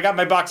 and I got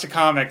my box of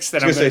comics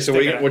that I'm going to So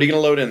what are you going to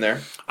load in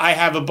there? I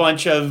have a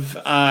bunch of,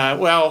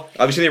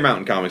 obviously they're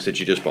mountain comics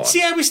that you just bought.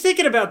 See, I was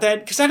thinking about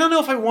that because I don't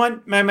know if I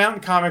want my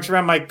mountain comics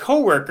around my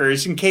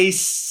coworkers in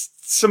case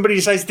somebody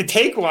decides to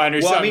take one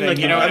or something.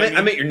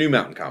 I meant your new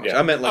mountain comics. Yeah.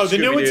 I meant like the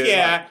new ones,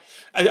 yeah.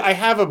 I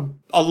have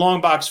a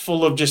long box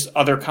full of just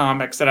other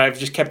comics that I've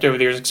just kept over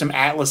the years, like some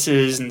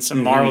Atlases and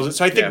some Marvels.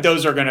 So I think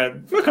those are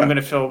I'm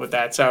gonna fill with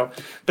that. So,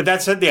 but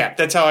that's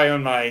how I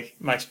own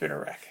my spinner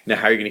rack. Now,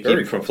 how are you going to keep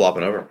it from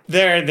flopping over?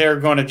 They're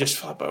going to just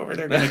flop over.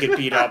 They're going to get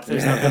beat up.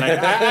 There's nothing.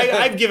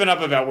 I've given up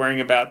about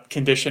worrying about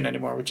condition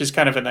anymore, which is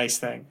kind of a nice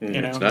thing.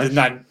 Nice.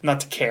 Not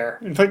to care.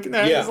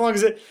 As long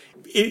as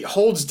it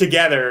holds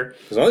together.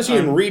 As long as you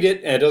can read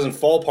it and it doesn't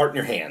fall apart in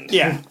your hand.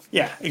 Yeah,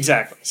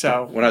 exactly.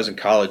 So when I was in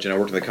college and I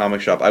worked in the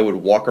comic shop, I would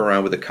walk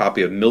around with a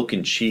copy of Milk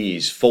and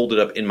Cheese folded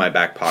up in my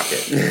back pocket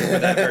for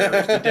that very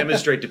reason, to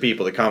demonstrate to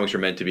people that comics are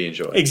meant to be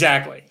enjoyed.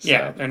 Exactly. So.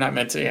 Yeah, they're not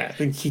meant to. Yeah,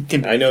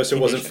 I noticed it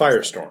wasn't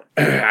Firestorm.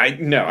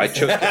 I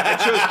chose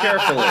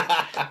carefully.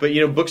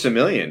 But Books A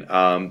Million,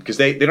 because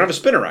they don't have a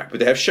spinner rack, but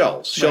they have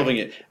shelving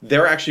it.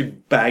 They're actually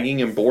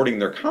bagging and boarding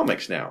their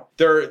comics now.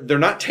 They're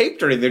not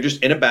taped or anything. They're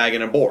just in a bag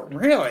and a board.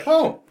 Really?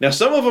 Oh. Now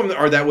some of them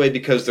are that way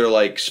because they're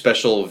like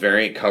special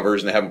variant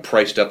covers and they have them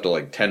priced up to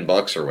like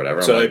 $10 or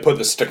whatever. So they put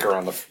the sticker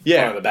on the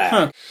front of the bag.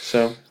 Huh.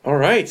 So, all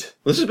right.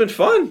 This has been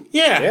fun.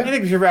 Yeah, I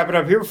think we should wrap it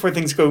up here before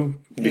things go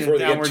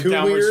downward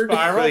spiral.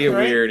 Before they get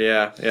weird,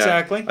 yeah.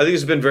 Exactly. I think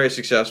this has been very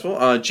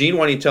successful. Gene,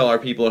 why don't you tell our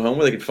people at home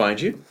where they can find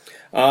you?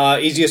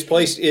 Easiest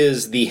place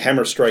is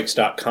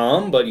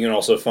thehammerstrikes.com, but you can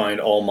also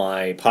find all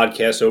my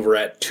podcasts over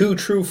at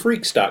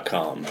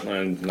twotruefreaks.com.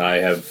 And I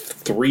have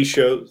three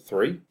shows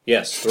over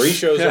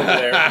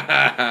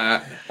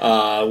there.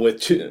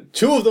 With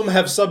two of them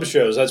have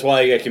sub-shows. That's why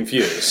I get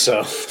confused. So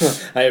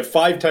I have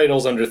 5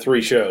 titles under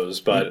 3 shows,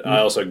 but I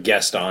also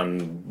guest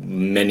on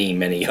many,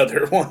 many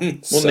other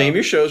ones. Well, name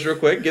your shows real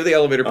quick. Give the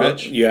elevator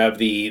pitch. You have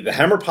the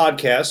Hammer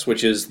Podcast,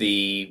 which is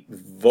the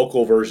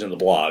vocal version of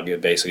the blog,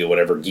 basically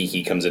whatever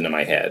geeky comes into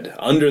my head.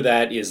 Under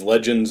that is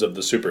Legends of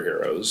the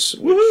Superheroes,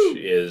 which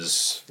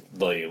is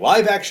the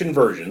live-action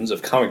versions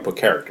of comic book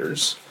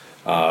characters,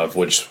 of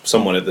which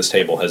someone at this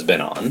table has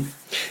been on.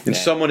 And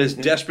someone is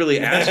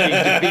desperately asking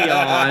to be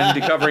on,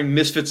 covering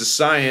Misfits of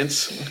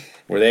Science.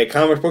 Were they a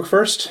comic book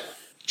first?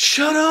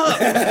 Shut up!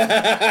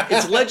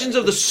 It's Legends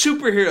of the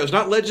Superheroes,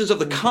 not Legends of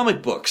the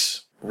comic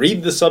books.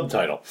 Read the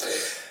subtitle.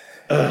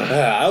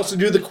 I also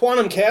do the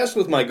Quantum Cast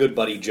with my good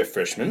buddy Jeff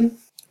Fishman,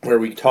 where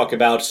we talk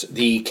about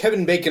the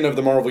Kevin Bacon of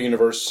the Marvel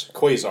Universe,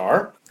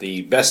 Quasar,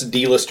 the best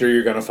D-lister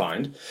you're going to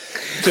find.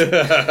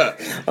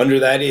 Under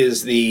that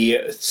is the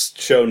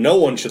show no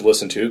one should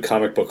listen to,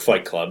 Comic Book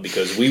Fight Club,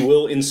 because we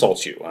will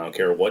insult you. I don't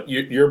care what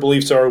your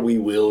beliefs are, we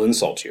will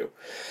insult you.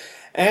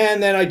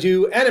 And then I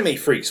do Anime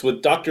Freaks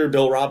with Dr.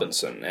 Bill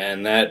Robinson,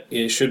 and that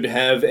should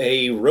have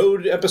a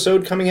road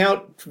episode coming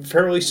out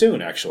fairly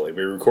soon, actually.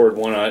 We record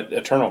one at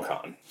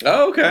EternalCon.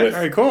 Oh, okay.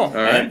 Very cool. All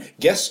right. And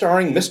guest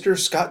starring Mr.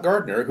 Scott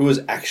Gardner, who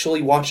has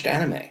actually watched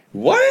anime.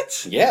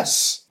 What?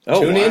 Yes.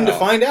 Oh, Tune in to wow.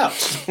 find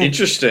out.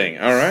 Interesting.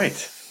 All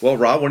right. Well,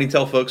 Rob, why don't you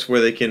tell folks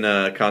where they can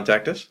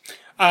contact us?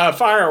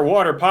 Fire and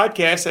Water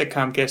Podcast at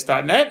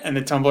Comcast.net, and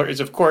the Tumblr is,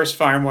 of course,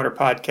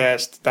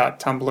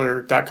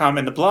 fireandwaterpodcast.tumblr.com,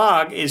 and the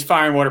blog is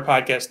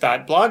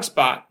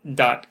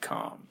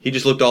fireandwaterpodcast.blogspot.com. He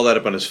just looked all that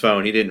up on his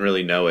phone. He didn't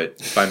really know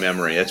it by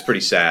memory. That's pretty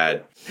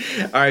sad.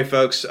 All right,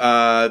 folks.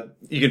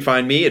 You can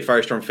find me at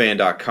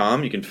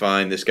firestormfan.com. You can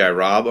find this guy,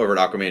 Rob, over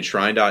at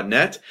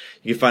aquamanshrine.net.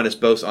 You can find us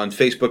both on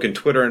Facebook and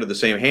Twitter under the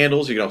same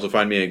handles. You can also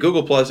find me on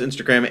Google+,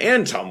 Instagram,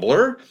 and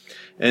Tumblr.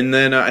 And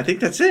then I think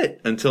that's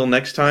it. Until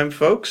next time,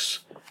 folks.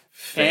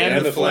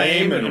 Fan the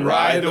flame and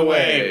ride the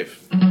wave.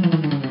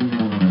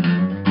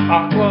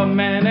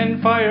 Aquaman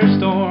and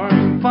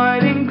Firestorm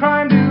fighting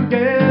crime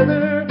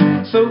together.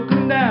 Soak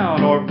 'em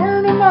down or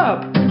burn 'em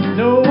up.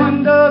 No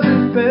one does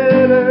it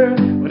better.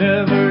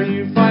 Whenever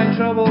you find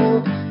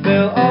trouble,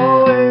 they'll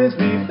always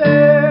be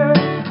there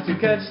to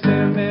catch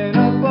them in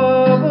a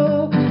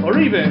bubble or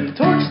even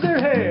torch their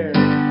hair.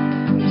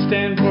 They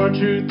stand for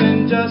truth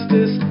and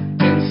justice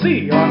in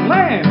sea, on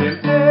land,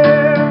 and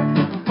air.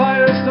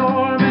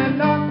 Firestorm and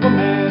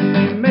Aquaman,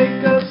 they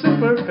make a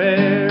super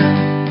pair.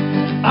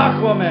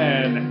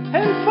 Aquaman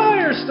and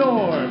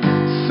Firestorm,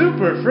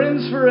 super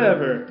friends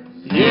forever.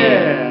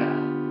 Yeah!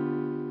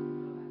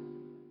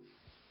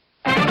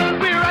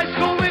 We're ice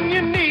cold when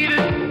you need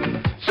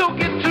it, so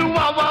get to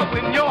Wawa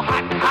when you're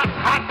hot, hot,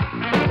 hot.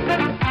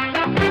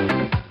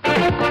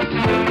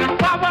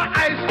 Wawa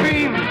ice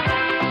cream,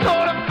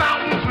 soda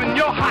fountains when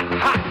you're hot,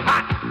 hot,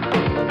 hot.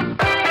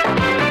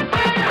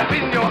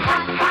 When you're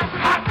hot, hot,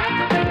 hot.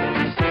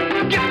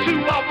 Get to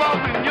Wawa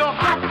when you're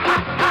hot,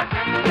 hot, hot.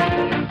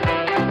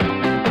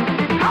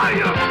 How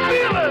you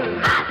feeling?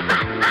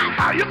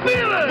 How you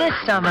feeling? This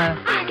summer,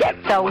 get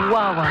the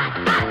Wawa.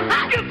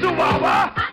 Get to Wawa.